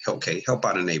right. Okay, help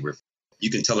out a neighbor. You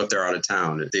can tell if they're out of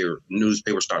town, if their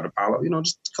newspaper started to pile up,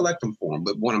 just collect them for them.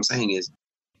 But what I'm saying is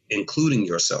including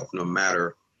yourself, no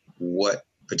matter what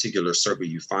particular circle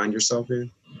you find yourself in,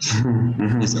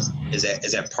 is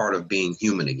that part of being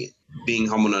human again, being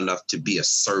humble enough to be a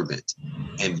servant.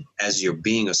 And as you're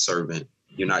being a servant,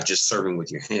 you're not just serving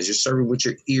with your hands, you're serving with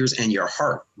your ears and your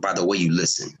heart by the way you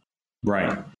listen.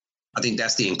 Right. I think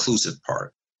that's the inclusive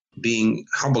part. Being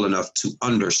humble enough to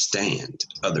understand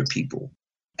other people,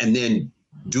 and then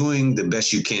doing the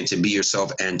best you can to be yourself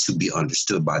and to be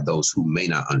understood by those who may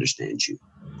not understand you.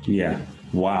 Yeah.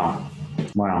 Wow.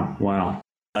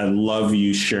 I love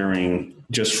you sharing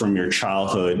just from your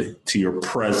childhood to your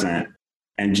present,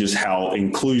 and just how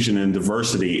inclusion and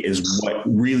diversity is what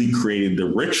really created the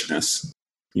richness,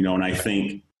 and I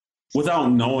think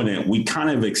without knowing it, we kind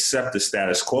of accept the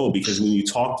status quo, because when you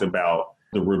talked about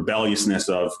the rebelliousness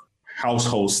of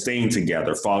households staying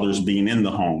together, fathers being in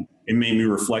the home. It made me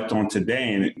reflect on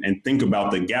today and think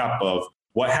about the gap of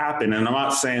what happened. And I'm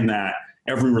not saying that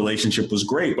every relationship was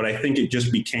great, but I think it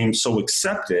just became so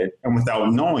accepted. And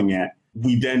without knowing it,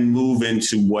 we then move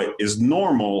into what is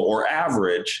normal or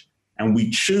average, and we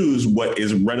choose what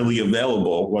is readily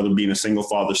available, whether being a single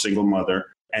father, single mother,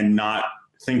 and not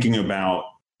thinking about,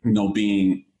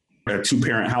 being a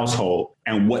 2-parent household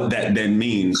and what that then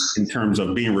means in terms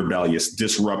of being rebellious,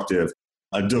 disruptive,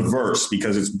 diverse,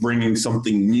 because it's bringing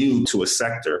something new to a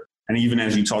sector. And even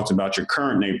as you talked about your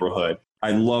current neighborhood,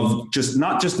 I love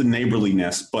not just the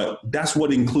neighborliness, but that's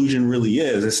what inclusion really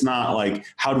is. It's not like,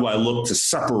 how do I look to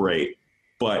separate?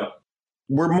 But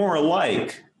we're more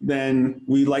alike than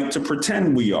we like to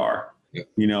pretend we are. Yeah.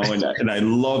 And I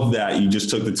love that you just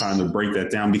took the time to break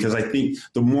that down, because I think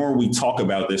the more we talk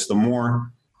about this, the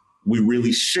more we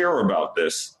really share about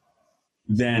this,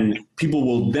 then people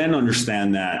will then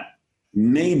understand that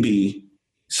maybe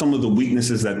some of the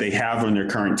weaknesses that they have on their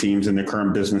current teams and their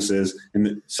current businesses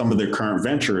and some of their current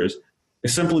ventures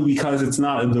is simply because it's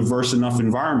not a diverse enough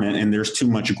environment and there's too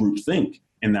much groupthink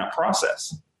in that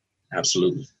process.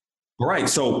 Absolutely. All right.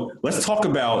 So let's talk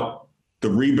about the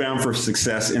Rebound for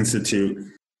Success Institute.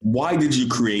 Why did you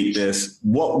create this?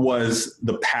 What was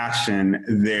the passion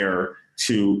there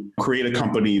to create a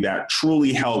company that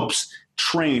truly helps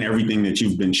train everything that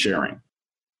you've been sharing?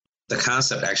 The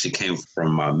concept actually came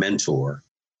from my mentor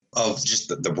of just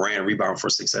the brand Rebound for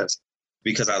Success,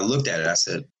 because I looked at it, I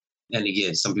said, and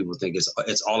again, some people think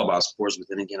it's all about sports, but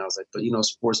then again, I was like, but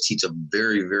sports teach a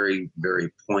very, very,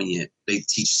 very poignant, they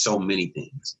teach so many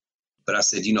things. But I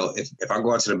said, if I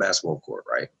go out to the basketball court,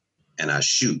 right, and I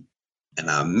shoot and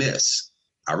I miss,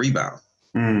 I rebound.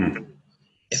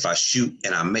 If I shoot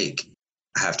and I make,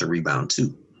 I have to rebound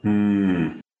too.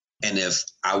 And if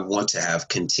I want to have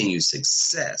continued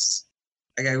success,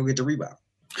 I got to go get the rebound.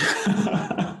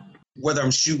 Whether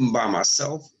I'm shooting by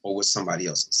myself or with somebody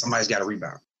else, somebody's got to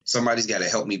rebound. Somebody's got to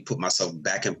help me put myself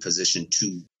back in position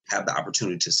to have the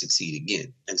opportunity to succeed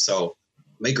again. And so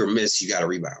make or miss, you got to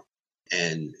rebound.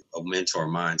 And a mentor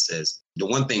of mine says, the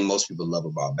one thing most people love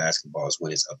about basketball is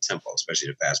when it's up tempo, especially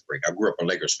the fast break. I grew up a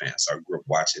Lakers fan, so I grew up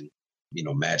watching,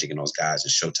 Magic and those guys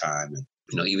and Showtime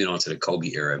and, even onto the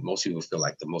Kobe era. Most people feel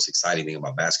like the most exciting thing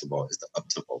about basketball is the up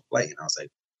tempo play. And I was like,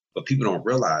 but people don't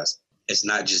realize it's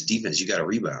not just defense. You got to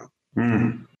rebound.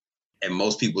 And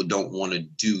most people don't want to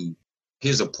do,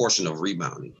 here's a portion of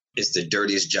rebounding. It's the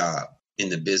dirtiest job in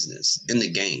the business, in the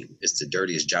game. It's the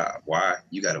dirtiest job. Why?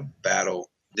 You got to battle.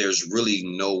 There's really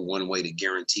no one way to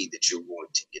guarantee that you're going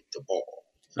to get the ball.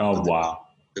 Oh, wow.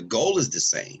 The goal is the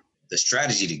same. The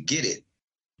strategy to get it.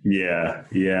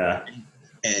 Yeah.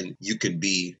 And you could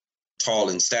be tall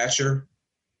in stature,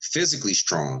 physically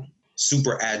strong,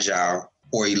 super agile,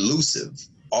 or elusive.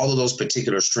 All of those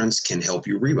particular strengths can help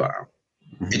you rebound.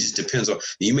 It just depends on,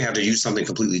 you may have to use something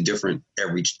completely different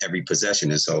every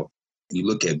possession. And so you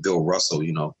look at Bill Russell,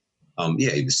 he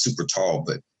was super tall,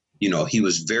 but he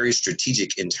was very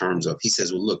strategic in terms of, he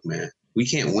says, well, look, man, we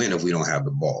can't win if we don't have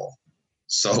the ball.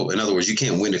 So in other words, you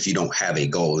can't win if you don't have a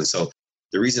goal. And so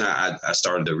the reason I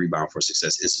started the Rebound for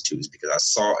Success Institute is because I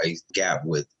saw a gap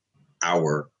with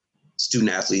our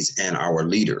student athletes and our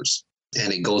leaders.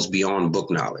 And it goes beyond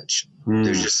book knowledge.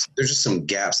 There's just some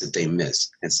gaps that they miss.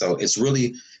 And so it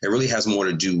really has more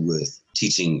to do with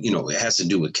teaching, it has to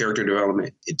do with character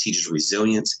development. It teaches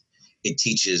resilience. It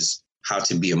teaches how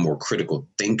to be a more critical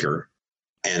thinker.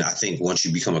 And I think once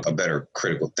you become a better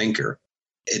critical thinker,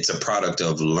 it's a product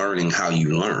of learning how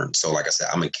you learn. So like I said,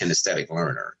 I'm a kinesthetic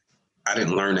learner. I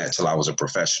didn't learn that till I was a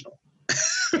professional.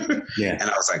 Yeah. And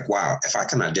I was like, wow, if I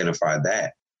can identify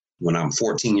that when I'm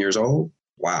 14 years old,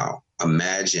 wow,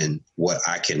 imagine what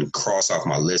I can cross off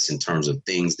my list in terms of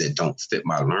things that don't fit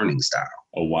my learning style.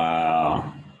 Oh,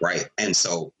 wow. Right. And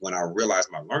so when I realized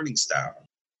my learning style,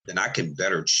 then I can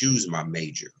better choose my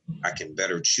major. I can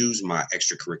better choose my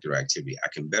extracurricular activity. I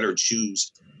can better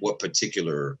choose what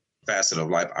particular facet of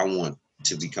life I want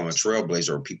to become a trailblazer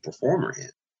or peak performer in.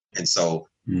 And so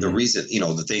the reason,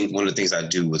 one of the things I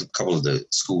do with a couple of the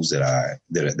schools that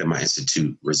my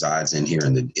institute resides in here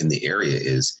in the area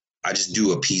is I just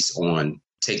do a piece on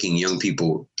taking young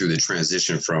people through the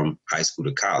transition from high school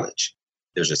to college.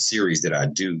 There's a series that I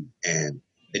do, and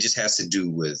it just has to do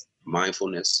with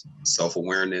mindfulness,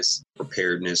 self-awareness,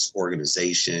 preparedness,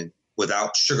 organization,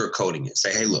 without sugarcoating it.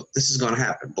 Say, hey, look, this is going to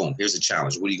happen. Boom, here's a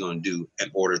challenge. What are you going to do in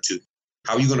order to,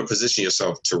 how are you going to position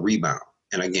yourself to rebound?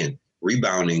 And again,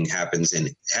 rebounding happens in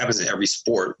every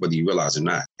sport, whether you realize it or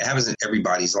not. It happens in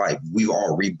everybody's life. We've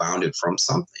all rebounded from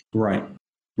something. Right.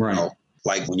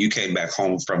 Like when you came back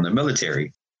home from the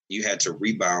military, You had to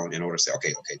rebound in order to say,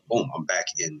 okay, boom, I'm back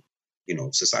in,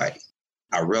 society.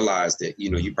 I realized that,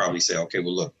 you probably say, okay,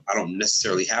 well, look, I don't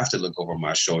necessarily have to look over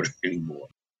my shoulder anymore.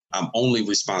 I'm only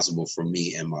responsible for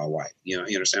me and my wife. You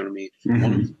understand what I mean? Mm-hmm. I'm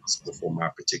only responsible for my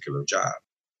particular job.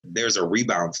 There's a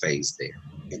rebound phase there.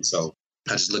 And so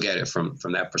I just look at it from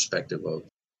that perspective of,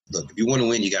 look, if you want to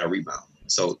win, you got to rebound.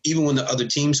 So even when the other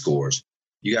team scores,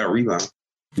 you got to rebound.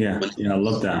 Yeah, I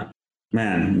love that.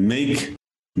 Man, make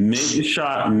a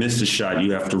shot, miss a shot,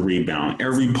 you have to rebound.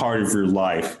 Every part of your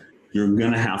life, you're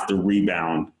going to have to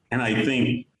rebound. And I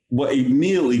think what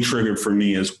immediately triggered for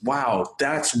me is, wow,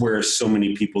 that's where so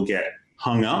many people get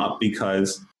hung up,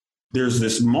 because there's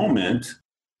this moment,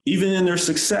 even in their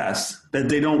success, that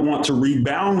they don't want to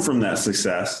rebound from that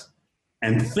success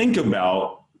and think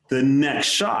about the next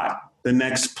shot, the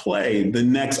next play, the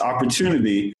next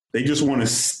opportunity. They just want to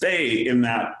stay in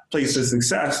that place of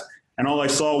success. And all I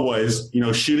saw was,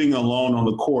 shooting alone on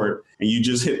the court, and you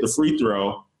just hit the free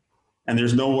throw and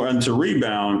there's no one to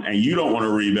rebound, and you don't want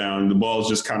to rebound. The ball's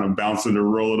just kind of bouncing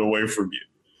and rolling away from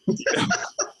you. So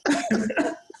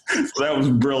that was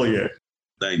brilliant.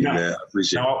 Thank you, man. I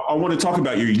appreciate it. Now, I want to talk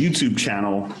about your YouTube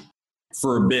channel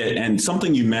for a bit, and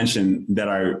something you mentioned that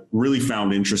I really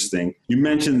found interesting. You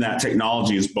mentioned that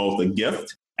technology is both a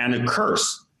gift and a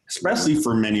curse, especially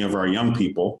for many of our young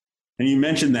people. And you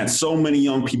mentioned that so many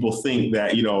young people think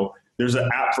that, there's an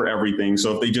app for everything.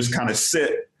 So if they just kind of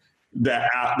sit that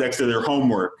app next to their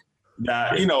homework,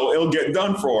 that, it'll get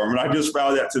done for them. And I just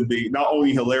found that to be not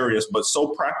only hilarious, but so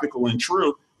practical and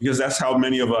true, because that's how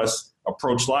many of us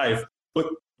approach life. But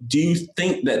do you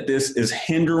think that this is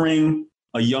hindering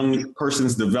a young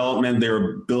person's development,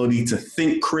 their ability to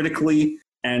think critically?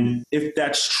 And if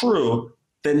that's true,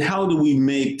 then how do we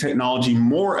make technology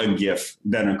more a gift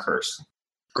than a curse?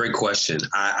 Great question.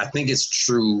 I think it's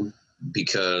true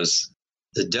because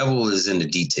the devil is in the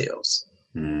details.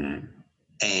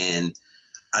 And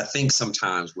I think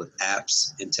sometimes with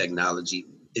apps and technology,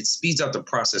 it speeds up the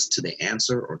process to the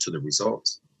answer or to the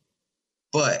results,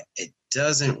 but it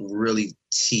doesn't really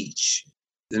teach.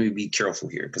 Let me be careful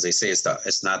here, because they say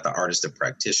it's not the artist, the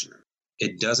practitioner.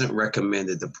 It doesn't recommend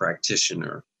that the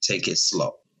practitioner take it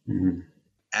slow. Mm-hmm.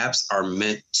 Apps are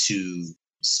meant to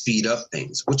speed up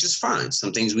things, which is fine.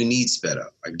 Some things we need sped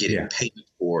up, like getting payment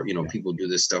for, people do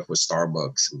this stuff with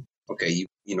Starbucks. Okay,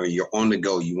 you're on the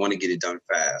go. You want to get it done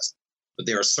fast. But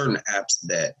there are certain apps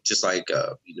that, just like,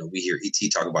 we hear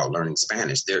ET talk about learning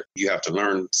Spanish. There, you have to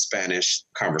learn Spanish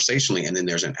conversationally, and then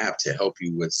there's an app to help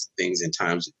you with things in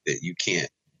times that you can't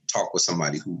talk with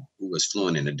somebody who is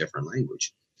fluent in a different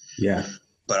language. Yeah.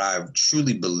 But I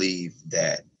truly believe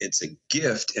that it's a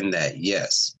gift in that,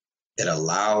 yes, it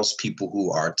allows people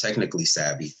who are technically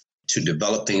savvy to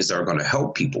develop things that are going to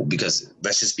help people, because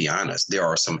let's just be honest, there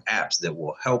are some apps that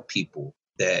will help people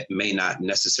that may not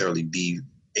necessarily be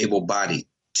able-bodied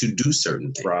to do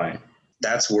certain things. Right.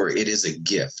 That's where it is a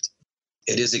gift.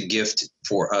 It is a gift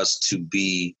for us to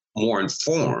be more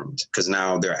informed, because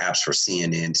now there are apps for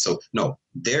CNN. So no,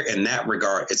 there, in that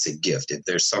regard, it's a gift. If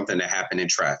there's something that happened in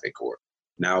traffic, or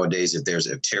nowadays, if there's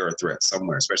a terror threat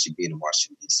somewhere, especially being in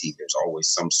Washington, D.C., there's always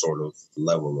some sort of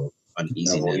level of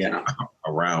uneasiness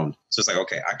around. So it's like,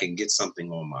 okay, I can get something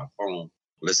on my phone,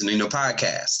 listening to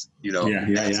podcasts,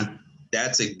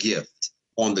 that's a gift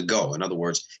on the go. In other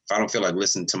words, if I don't feel like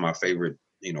listening to my favorite,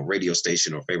 radio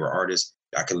station or favorite artist,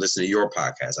 I can listen to your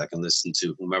podcast. I can listen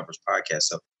to whomever's podcast.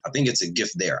 So I think it's a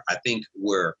gift there. I think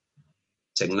where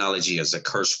technology is a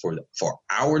curse for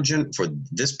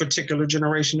this particular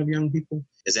generation of young people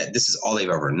is that this is all they've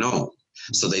ever known.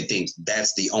 So they think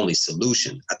that's the only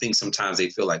solution. I think sometimes they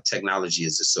feel like technology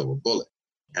is a silver bullet.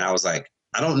 And I was like,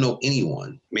 I don't know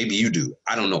anyone, maybe you do,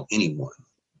 I don't know anyone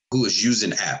who is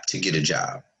using an app to get a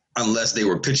job, unless they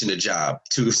were pitching a job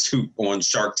to on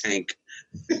Shark Tank,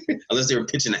 unless they were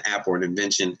pitching an app or an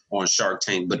invention on Shark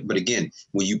Tank. But again,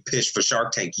 when you pitch for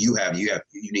Shark Tank, you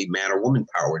need man or woman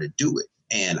power to do it.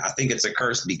 And I think it's a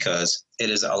curse because it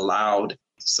has allowed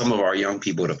some of our young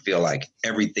people to feel like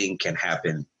everything can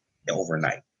happen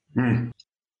overnight.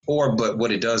 But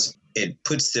what it does, it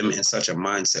puts them in such a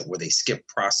mindset where they skip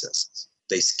processes.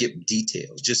 They skip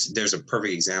details. Just, there's a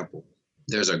perfect example.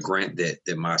 There's a grant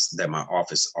that my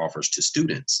office offers to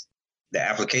students. The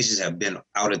applications have been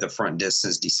out at the front desk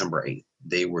since December 8th.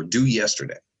 They were due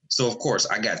yesterday. So of course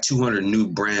I got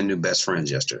 200 brand new best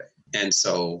friends yesterday. And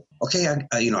so, okay,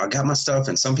 I got my stuff,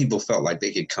 and some people felt like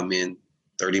they could come in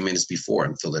 30 minutes before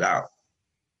and fill it out.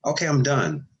 Okay, I'm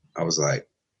done. I was like,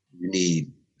 you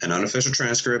need an unofficial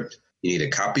transcript. You need a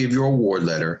copy of your award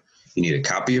letter. You need a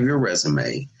copy of your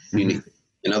resume. You need,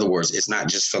 in other words, it's not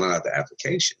just filling out the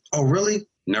application. Oh, really?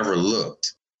 Never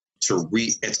looked. to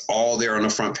read. It's all there on the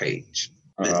front page.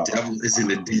 The devil is in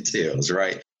the details,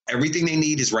 right? Everything they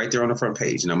need is right there on the front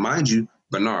page. Now, mind you,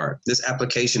 Bernard, this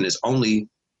application is only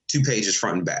 2 pages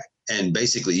front and back. And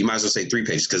basically, you might as well say 3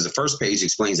 pages, because the first page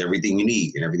explains everything you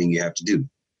need and everything you have to do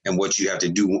and what you have to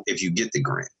do if you get the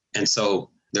grant. And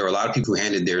so there were a lot of people who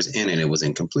handed theirs in and it was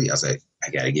incomplete. I was like, I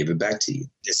got to give it back to you.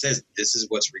 It says this is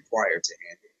what's required to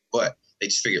hand it. But they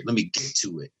just figured, let me get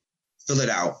to it, fill it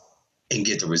out, and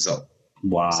get the result.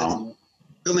 Wow. So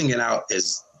filling it out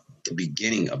is the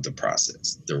beginning of the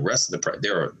process. The rest of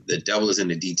the devil is in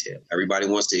the detail. Everybody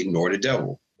wants to ignore the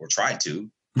devil or try to.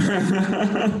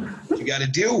 You got to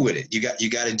deal with it. You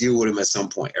got to deal with him at some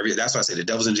point. That's why I say the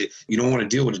devil's in jail. You don't want to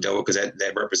deal with the devil because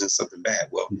that represents something bad.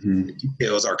 Well, the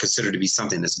details are considered to be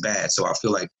something that's bad. So I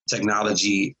feel like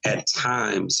technology at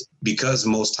times, because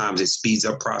most times it speeds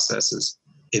up processes,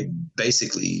 it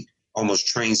basically almost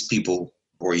trains people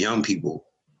or young people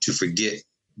to forget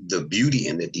the beauty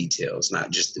in the details, not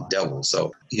just the devil.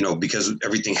 So, because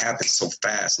everything happens so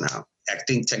fast now, I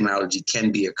think technology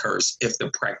can be a curse if the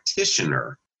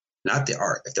practitioner, not the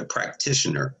art, if the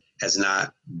practitioner has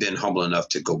not been humble enough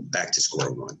to go back to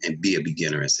square one and be a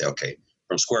beginner and say, okay,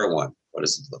 from square one, what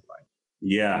does it look like?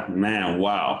 Yeah, man.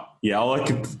 Wow. Yeah. All I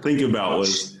could think about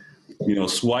was,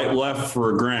 swipe left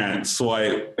for a grant,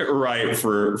 swipe right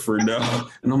for no.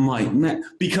 And I'm like, man,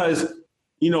 because,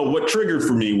 what triggered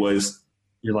for me was,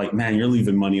 you're like, man, you're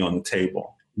leaving money on the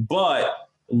table. But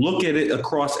look at it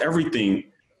across everything.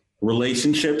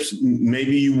 Relationships,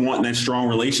 maybe you want that strong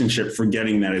relationship,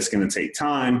 forgetting that it's going to take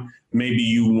time. Maybe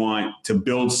you want to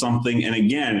build something, and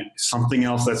again, something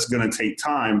else that's going to take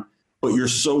time, but you're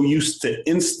so used to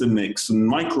Instamix and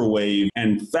microwave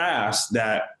and fast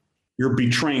that you're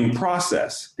betraying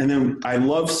process. And then I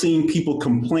love seeing people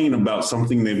complain about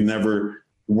something they've never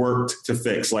worked to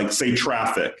fix, like say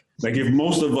traffic. Like if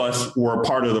most of us were a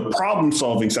part of the problem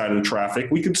solving side of the traffic,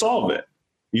 we could solve it,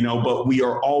 but we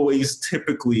are always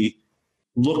typically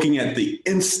looking at the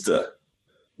Insta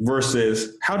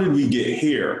versus how did we get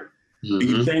here?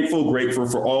 Be thankful, grateful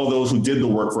for all those who did the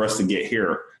work for us to get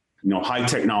here. High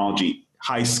technology,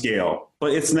 high scale,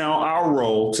 but it's now our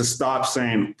role to stop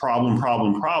saying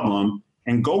problem,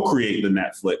 and go create the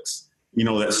Netflix,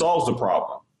 that solves the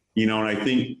problem. And I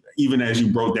think even as you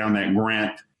broke down that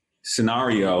grant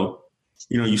scenario,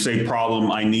 you say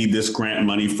problem, I need this grant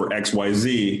money for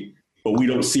XYZ, but we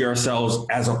don't see ourselves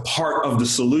as a part of the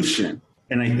solution.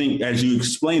 And I think as you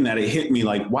explained that, it hit me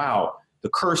like, wow, the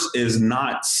curse is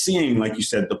not seeing, like you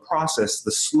said, the process,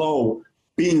 the slow,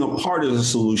 being a part of the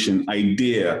solution,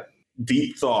 idea,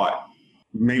 deep thought,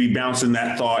 maybe bouncing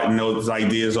that thought and those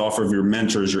ideas off of your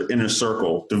mentors, your inner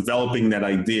circle, developing that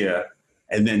idea,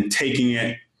 and then taking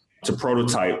it to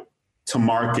prototype, to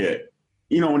market,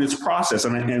 in its process,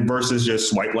 and versus just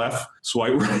swipe left,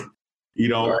 swipe right,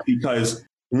 because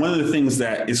one of the things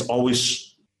that is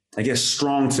always, I guess,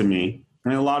 strong to me,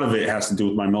 and a lot of it has to do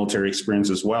with my military experience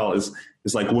as well, is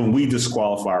like when we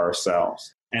disqualify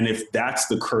ourselves. And if that's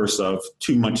the curse of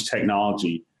too much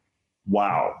technology,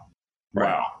 wow.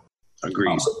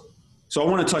 Agreed. So I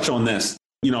want to touch on this.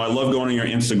 I love going on your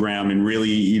Instagram and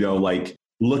really, like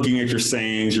looking at your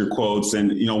sayings, your quotes.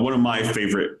 And, one of my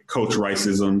favorite Coach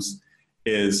Riceisms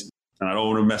is, and I don't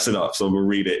want to mess it up, so I'm going to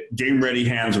read it. Game ready,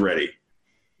 hands ready.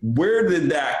 Where did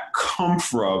that come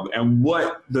from, and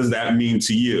what does that mean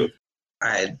to you?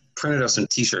 I had printed up some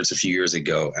T-shirts a few years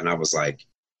ago, and I was like,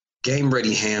 game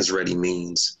ready, hands ready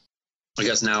means, I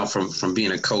guess now from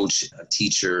being a coach, a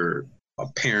teacher, a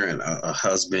parent, a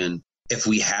husband, if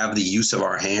we have the use of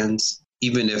our hands,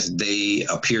 even if they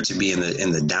appear to be in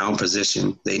the down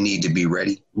position, they need to be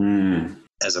ready.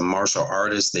 As a martial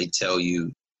artist, they tell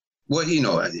you, well,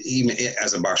 even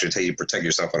as a boxer, they tell you to protect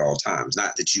yourself at all times.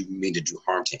 Not that you mean to do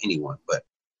harm to anyone, but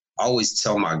I always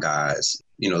tell my guys,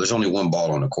 there's only one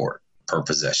ball on the court per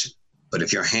possession. But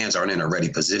if your hands aren't in a ready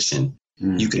position,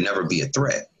 you can never be a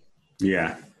threat.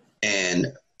 Yeah.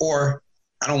 Or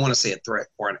I don't want to say a threat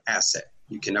or an asset.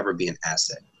 You can never be an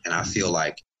asset. And I feel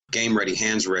like game ready,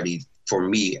 hands ready for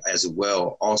me as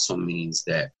well also means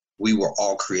that we were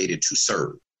all created to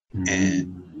serve.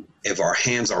 And if our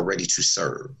hands are ready to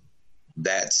serve,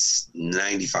 that's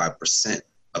 95%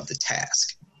 of the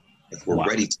task. If we're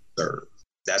ready to serve,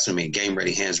 that's what I mean, game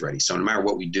ready, hands ready. So no matter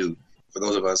what we do, for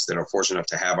those of us that are fortunate enough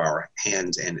to have our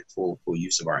hands and full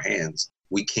use of our hands,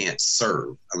 we can't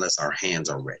serve unless our hands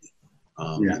are ready.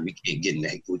 We can't get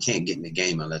in the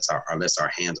game unless our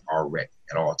hands are ready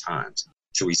at all times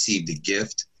to receive the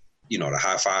gift, to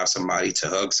high five somebody, to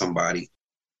hug somebody.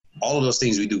 All of those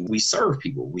things we do, we serve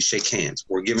people, we shake hands.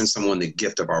 We're giving someone the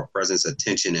gift of our presence,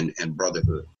 attention, and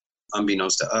brotherhood.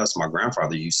 Unbeknownst to us, my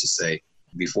grandfather used to say,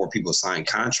 before people sign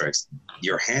contracts,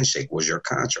 your handshake was your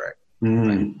contract.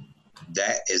 Mm.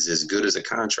 That is as good as a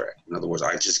contract. In other words,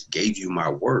 I just gave you my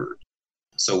word.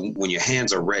 So when your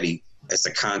hands are ready, it's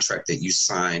a contract that you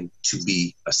sign to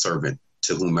be a servant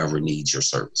to whomever needs your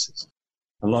services.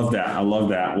 I love that. I love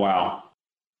that. Wow.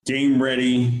 Game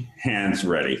ready, hands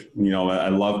ready. I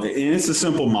love it. And it's a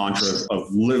simple mantra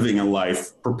of living a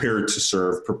life prepared to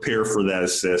serve, prepare for that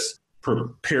assist,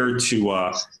 prepared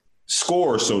to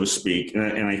score, so to speak.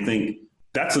 And I think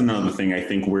that's another thing I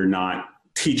think we're not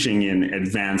teaching and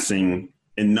advancing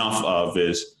enough of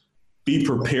is be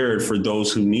prepared for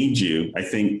those who need you. I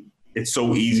think it's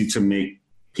so easy to make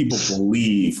people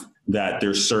believe that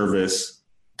their service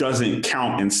doesn't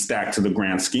count and stack to the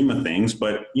grand scheme of things,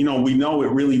 but we know it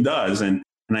really does. And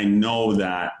I know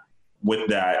that with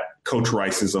that Coach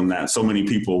Riceism, that so many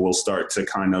people will start to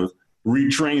kind of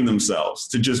retrain themselves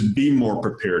to just be more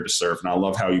prepared to serve. And I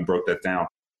love how you broke that down.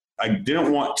 I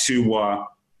didn't want to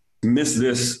miss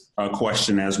this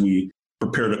question as we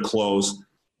prepare to close.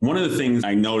 One of the things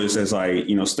I noticed as I,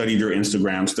 studied your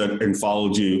Instagram and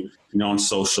followed you, on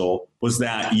social, was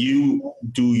that you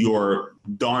do your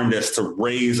darndest to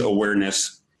raise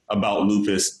awareness about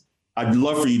lupus. I'd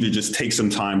love for you to just take some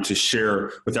time to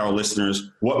share with our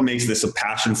listeners what makes this a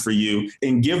passion for you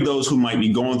and give those who might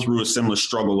be going through a similar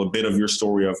struggle a bit of your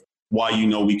story of why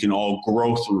we can all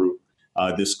grow through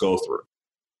this go through.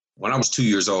 When I was 2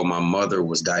 years old, my mother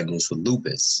was diagnosed with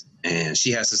lupus, and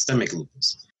she has systemic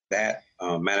lupus. That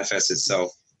manifests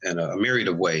itself in a myriad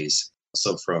of ways.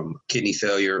 So from kidney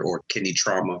failure or kidney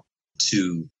trauma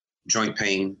to joint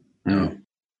pain,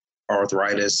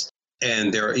 arthritis.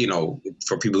 And there,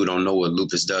 for people who don't know what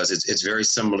lupus does, it's very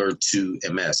similar to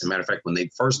MS. As a matter of fact, when they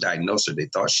first diagnosed her, they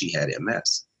thought she had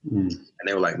MS. And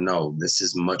they were like, no, this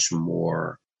is much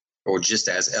more, or just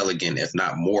as elegant, if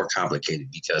not more complicated,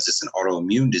 because it's an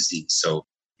autoimmune disease. So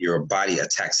your body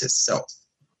attacks itself.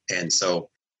 And so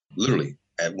literally,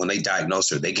 when they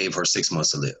diagnosed her, they gave her 6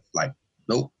 months to live. Like,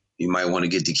 nope, you might want to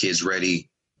get the kids ready.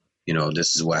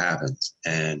 This is what happens.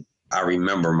 And I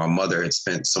remember my mother had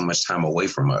spent so much time away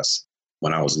from us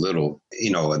when I was little.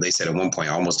 And they said at one point,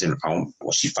 I almost didn't,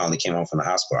 when she finally came home from the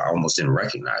hospital, I almost didn't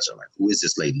recognize her. Like, who is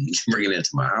this lady? You can bring it into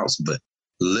my house. But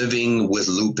living with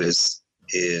lupus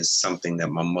is something that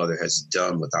my mother has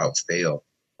done without fail.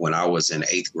 When I was in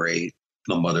 8th grade,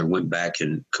 my mother went back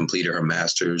and completed her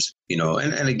master's,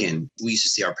 and again, we used to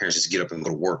see our parents just get up and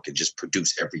go to work and just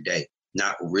produce every day,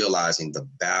 not realizing the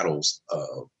battles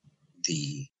of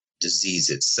the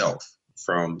disease itself,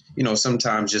 from,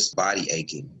 sometimes just body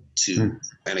aching to,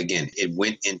 and again, it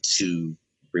went into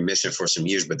remission for some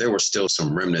years, but there were still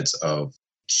some remnants of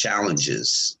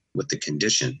challenges with the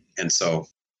condition. And so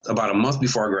about a month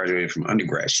before I graduated from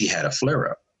undergrad, she had a flare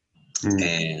up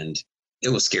and it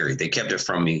was scary. They kept it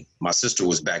from me. My sister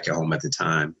was back at home at the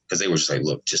time because they were just like,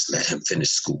 look, just let him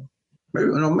finish school. Maybe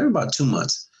about 2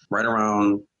 months, right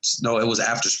around, no, it was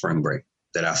after spring break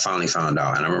that I finally found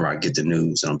out. And I remember I get the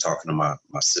news and I'm talking to my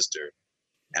sister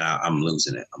and I'm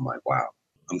losing it. I'm like, wow,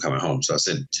 I'm coming home. So I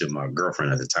said to my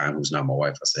girlfriend at the time, who's not my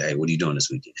wife, I said, hey, what are you doing this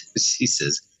weekend? She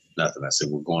says, nothing. I said,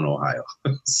 we're going to Ohio.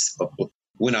 So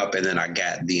went up and then I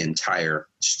got the entire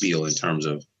spiel in terms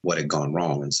of what had gone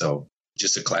wrong. And so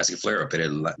just a classic flare-up. It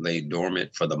had laid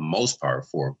dormant for the most part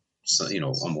for,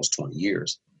 almost 20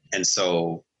 years. And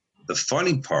so the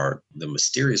funny part, the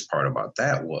mysterious part about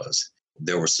that was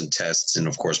there were some tests. And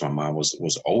of course, my mom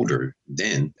was older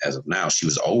then. As of now, she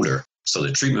was older. So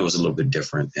the treatment was a little bit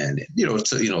different. And,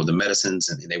 the medicines,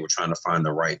 and they were trying to find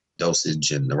the right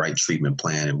dosage and the right treatment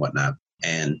plan and whatnot.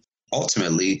 And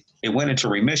ultimately, it went into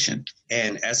remission.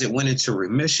 And as it went into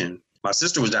remission, my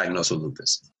sister was diagnosed with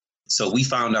lupus. So we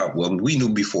found out, well, we knew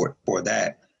before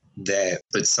that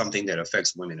it's something that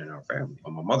affects women in our family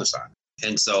on my mother's side.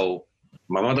 And so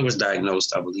my mother was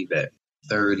diagnosed, I believe, at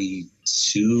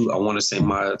 32. I want to say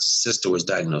my sister was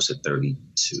diagnosed at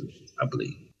 32, I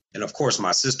believe. And of course,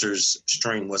 my sister's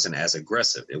strain wasn't as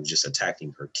aggressive. It was just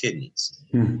attacking her kidneys.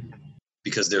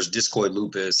 Because there's discoid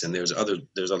lupus and there's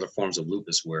other forms of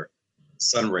lupus where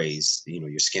sun rays,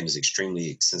 your skin is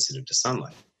extremely sensitive to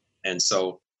sunlight. And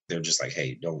so they're just like,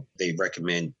 hey, they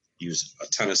recommend use a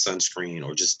ton of sunscreen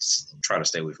or just try to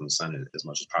stay away from the sun as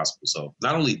much as possible. So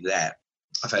not only that,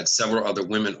 I've had several other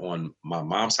women on my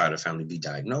mom's side of the family be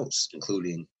diagnosed,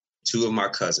 including 2 of my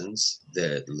cousins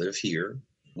that live here.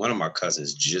 One of my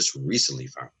cousins just recently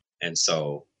found it. And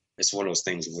so it's one of those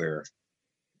things where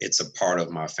it's a part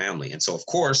of my family. And so, of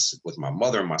course, with my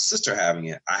mother and my sister having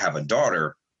it, I have a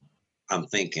daughter. I'm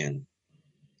thinking,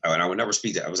 and I would never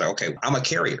speak that. I was like, okay, I'm a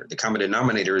carrier. The common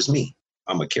denominator is me.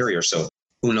 I'm a carrier. So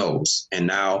who knows? And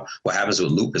now what happens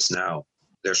with lupus now,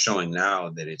 they're showing now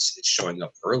that it's showing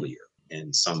up earlier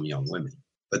in some young women.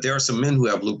 But there are some men who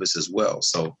have lupus as well.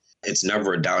 So it's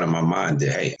never a doubt in my mind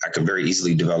that, hey, I could very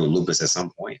easily develop lupus at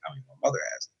some point. I mean, my mother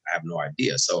has. I have no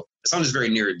idea. So it's something that's very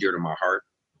near and dear to my heart.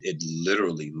 It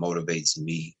literally motivates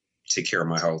me to take care of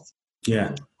my health.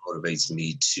 Yeah. It motivates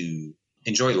me to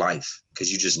enjoy life,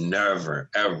 because you just never,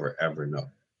 ever, ever know,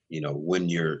 when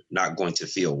you're not going to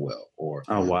feel well, or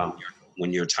Oh, wow.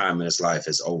 when your time in this life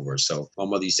is over. So my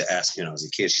mother used to ask me when I was a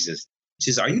kid, she says,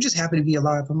 are you just happy to be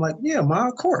alive? I'm like, yeah, Ma,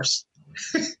 of course.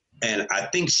 And I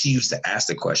think she used to ask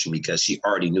the question because she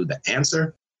already knew the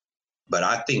answer. But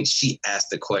I think she asked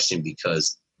the question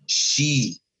because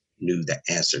she knew the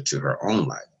answer to her own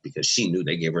life, because she knew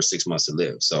they gave her 6 months to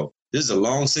live. So this is a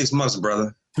long 6 months,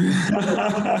 brother. So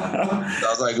I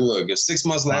was like, look, if 6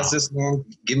 months lasts this long,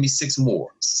 give me 6 more.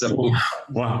 So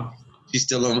wow. She's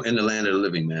still in the land of the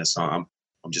living, man. So I'm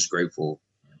just grateful.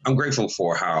 I'm grateful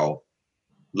for how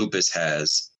lupus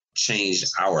has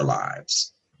changed our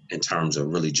lives in terms of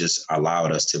really just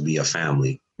allowed us to be a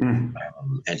family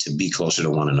and to be closer to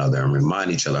one another and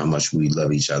remind each other how much we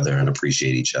love each other and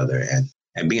appreciate each other,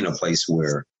 and be in a place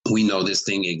where we know this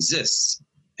thing exists.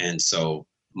 And so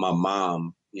my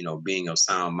mom, being of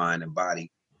sound mind and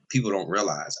body, people don't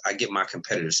realize I get my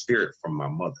competitive spirit from my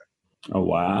mother. Oh,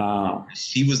 wow.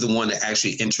 She was the one that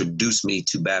actually introduced me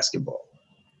to basketball.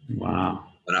 Wow.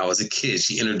 When I was a kid,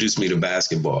 she introduced me to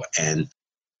basketball, and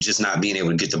just not being able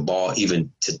to get the ball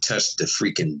even to touch the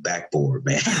freaking backboard,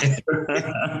 man.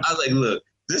 I was like, look,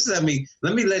 let me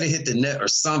let it hit the net or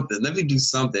something. Let me do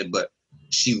something. But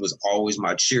she was always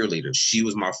my cheerleader. She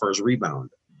was my first rebounder.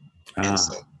 And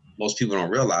so most people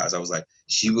don't realize, I was like,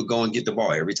 she would go and get the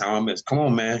ball every time I missed. Come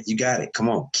on, man, you got it. Come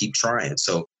on, keep trying.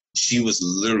 So she was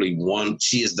literally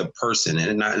she is the person,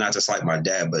 and not just like my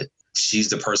dad, but she's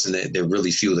the person that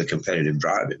really fueled the competitive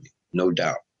drive in me, no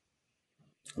doubt.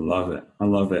 I love it. I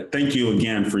love it. Thank you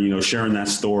again for, sharing that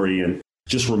story and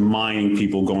just reminding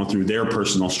people going through their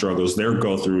personal struggles, their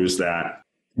go-throughs, that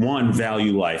one,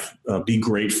 value life, be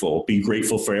grateful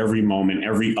for every moment,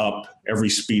 every up, every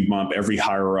speed bump, every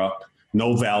higher up.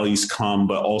 No valleys come,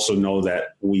 but also know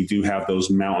that we do have those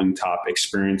mountaintop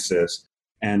experiences,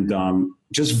 and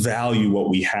just value what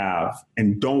we have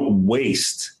and don't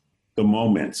waste the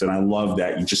moments. And I love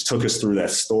that you just took us through that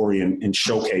story and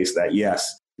showcased that,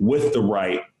 yes, with the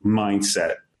right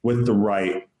mindset, with the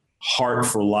right heart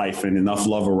for life and enough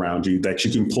love around you, that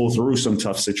you can pull through some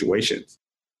tough situations.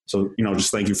 So,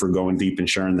 just thank you for going deep and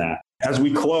sharing that. As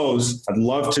we close, I'd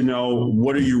love to know,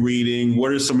 what are you reading?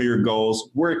 What are some of your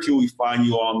goals? Where can we find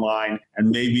you online?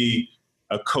 And maybe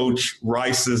a Coach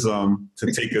Riceism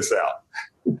to take us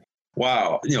out.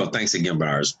 Wow. Thanks again,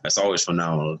 Bars. It's always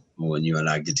phenomenal when you and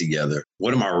I get together.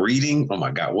 What am I reading? Oh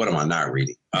my God, what am I not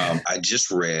reading? I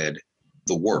just read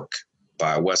The Work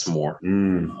by Wes Moore.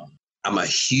 I'm a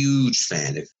huge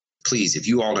fan. If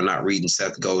you all are not reading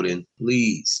Seth Godin,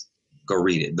 please go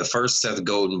read it. The first Seth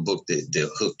Godin book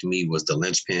that hooked me was The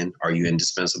Linchpin, Are You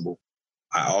Indispensable?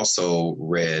 I also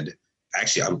read,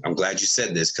 actually, I'm glad you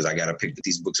said this, because I got to pick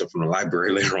these books up from the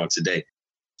library later on today.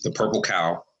 The Purple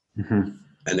Cow. Mm-hmm.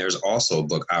 And there's also a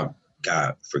book,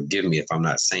 God, forgive me if I'm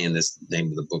not saying this name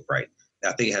of the book right.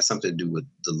 I think it has something to do with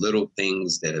the little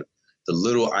things the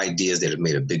little ideas that have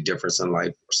made a big difference in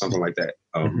life, or something like that.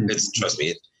 Trust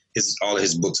me, all of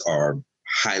his books are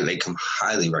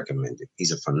highly recommended.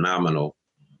 He's a phenomenal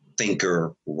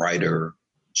thinker, writer,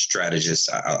 strategist.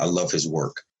 I love his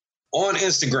work. On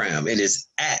Instagram, it is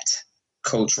at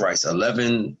Coach Rice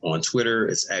 11. On Twitter,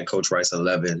 it's at Coach Rice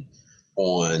 11.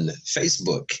 On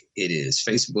Facebook, it is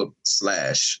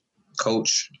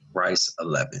Facebook/Coach Rice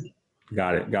 11.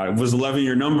 Got it. Was 11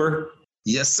 your number?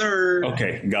 Yes, sir.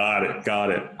 Okay, got it.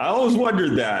 I always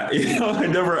wondered that. I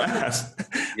never asked.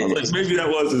 I was like, maybe that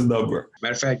was his number.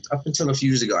 Matter of fact, up until a few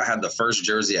years ago, I had the first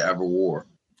jersey I ever wore.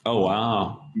 Oh,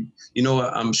 wow.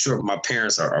 I'm sure my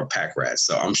parents are pack rats,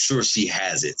 so I'm sure she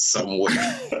has it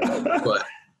somewhere. But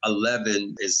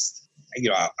 11 is,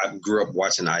 I grew up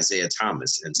watching Isaiah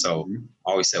Thomas. And so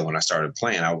I always said when I started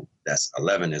playing, that's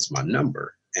 11 is my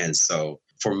number. And so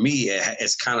for me,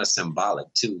 it's kind of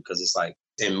symbolic too, because it's like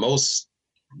in most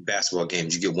basketball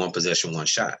games, you get one possession, one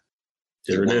shot.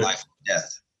 There it one is. Life, one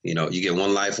death. You get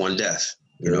one life, one death.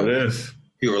 There it is.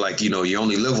 People are like, you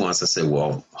only live once. I said,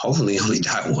 well, hopefully you only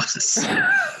die once. It's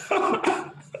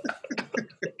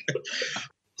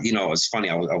funny.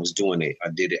 I was doing it. I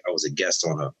was a guest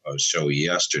on a show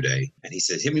yesterday, and he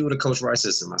said, hit me with a Coach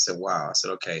Riceism. I said, wow. I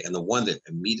said, okay. And the one that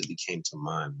immediately came to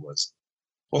mind was,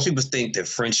 most people think that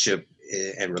friendship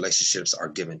and relationships are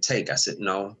give and take. I said,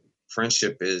 no,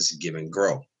 friendship is give and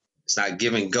grow. It's not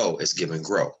give and go, it's give and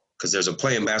grow. because there's a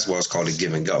play in basketball, it's called a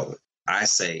give and go. I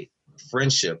say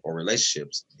friendship or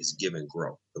relationships is give and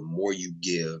grow. The more you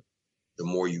give, the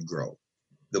more you grow.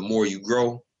 The more you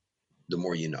grow, the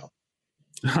more you know.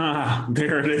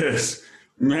 There it is.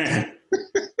 Man,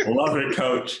 I love it,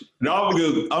 Coach. Now I'm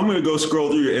gonna go scroll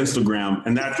through your Instagram,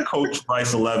 and that's Coach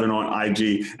Rice 11 on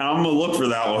IG, and I'm gonna look for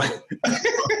that one.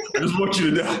 I just want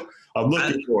you to know I'm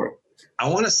looking for it. I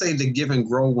want to say the give and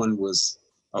grow one was,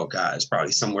 it's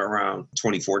probably somewhere around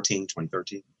 2014,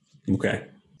 2013. Okay.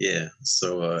 Yeah.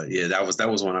 So that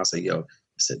was when I said, I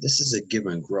said, this is a give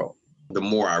and grow. The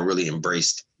more I really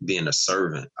embraced being a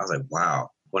servant, I was like, wow.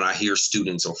 When I hear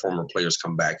students or former players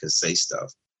come back and say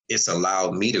stuff, it's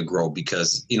allowed me to grow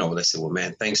because, they say, well,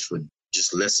 man, thanks for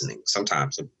just listening.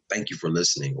 Sometimes, thank you for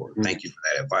listening or thank you for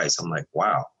that advice. I'm like,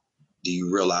 wow, do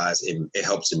you realize it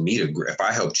helps me to grow? If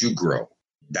I helped you grow,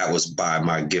 that was by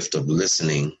my gift of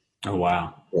listening. Oh,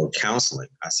 wow. Or counseling.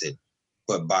 I said,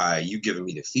 but by you giving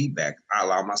me the feedback, I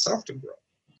allow myself to grow.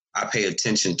 I pay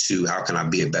attention to how can I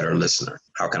be a better listener?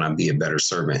 How can I be a better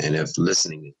servant? And if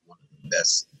listening is one of the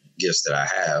best gifts that I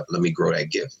have, let me grow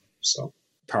that gift. So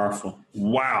powerful.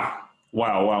 Wow.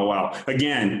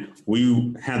 Again,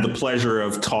 we had the pleasure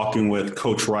of talking with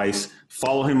Coach Rice.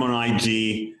 Follow him on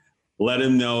IG. Let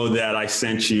him know that I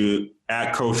sent you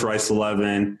at Coach Rice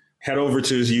 11. Head over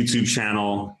to his YouTube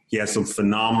channel. He has some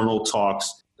phenomenal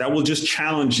talks that will just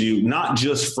challenge you, not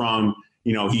just from,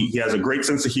 he has a great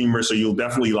sense of humor, so you'll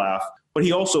definitely laugh, but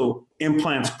he also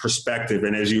implants perspective.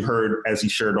 And as you heard, as he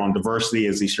shared on diversity,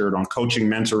 as he shared on coaching,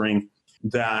 mentoring,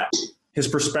 that his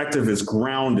perspective is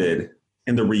grounded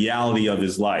in the reality of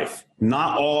his life.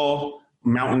 Not all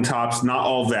mountaintops, not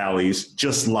all valleys,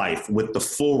 just life with the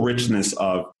full richness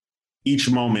of each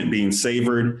moment being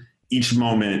savored, each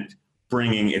moment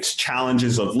bringing its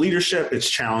challenges of leadership, its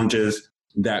challenges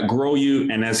that grow you.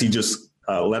 And as he just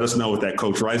let us know with that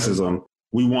Coach Riceism,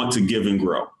 we want to give and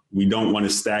grow. We don't want to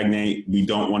stagnate. We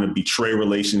don't want to betray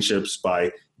relationships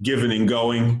by giving and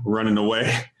going, running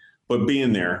away, but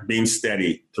being there, being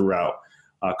steady throughout.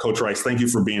 Coach Rice, thank you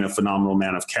for being a phenomenal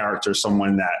man of character,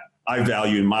 someone that I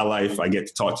value in my life. I get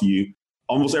to talk to you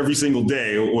almost every single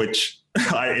day, which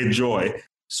I enjoy.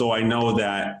 So I know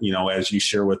that, as you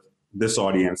share with this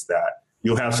audience, that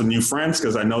you'll have some new friends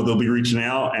because I know they'll be reaching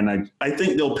out, and I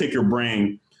think they'll pick your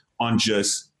brain on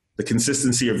just the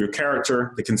consistency of your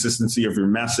character, the consistency of your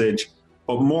message,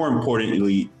 but more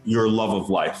importantly, your love of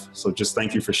life. So just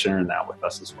thank you for sharing that with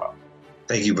us as well.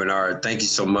 Thank you, Bernard. Thank you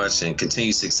so much, and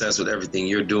continued success with everything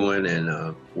you're doing,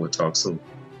 and we'll talk soon.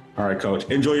 All right, Coach.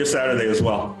 Enjoy your Saturday as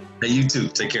well. Hey, you too.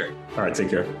 Take care. All right, take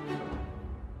care.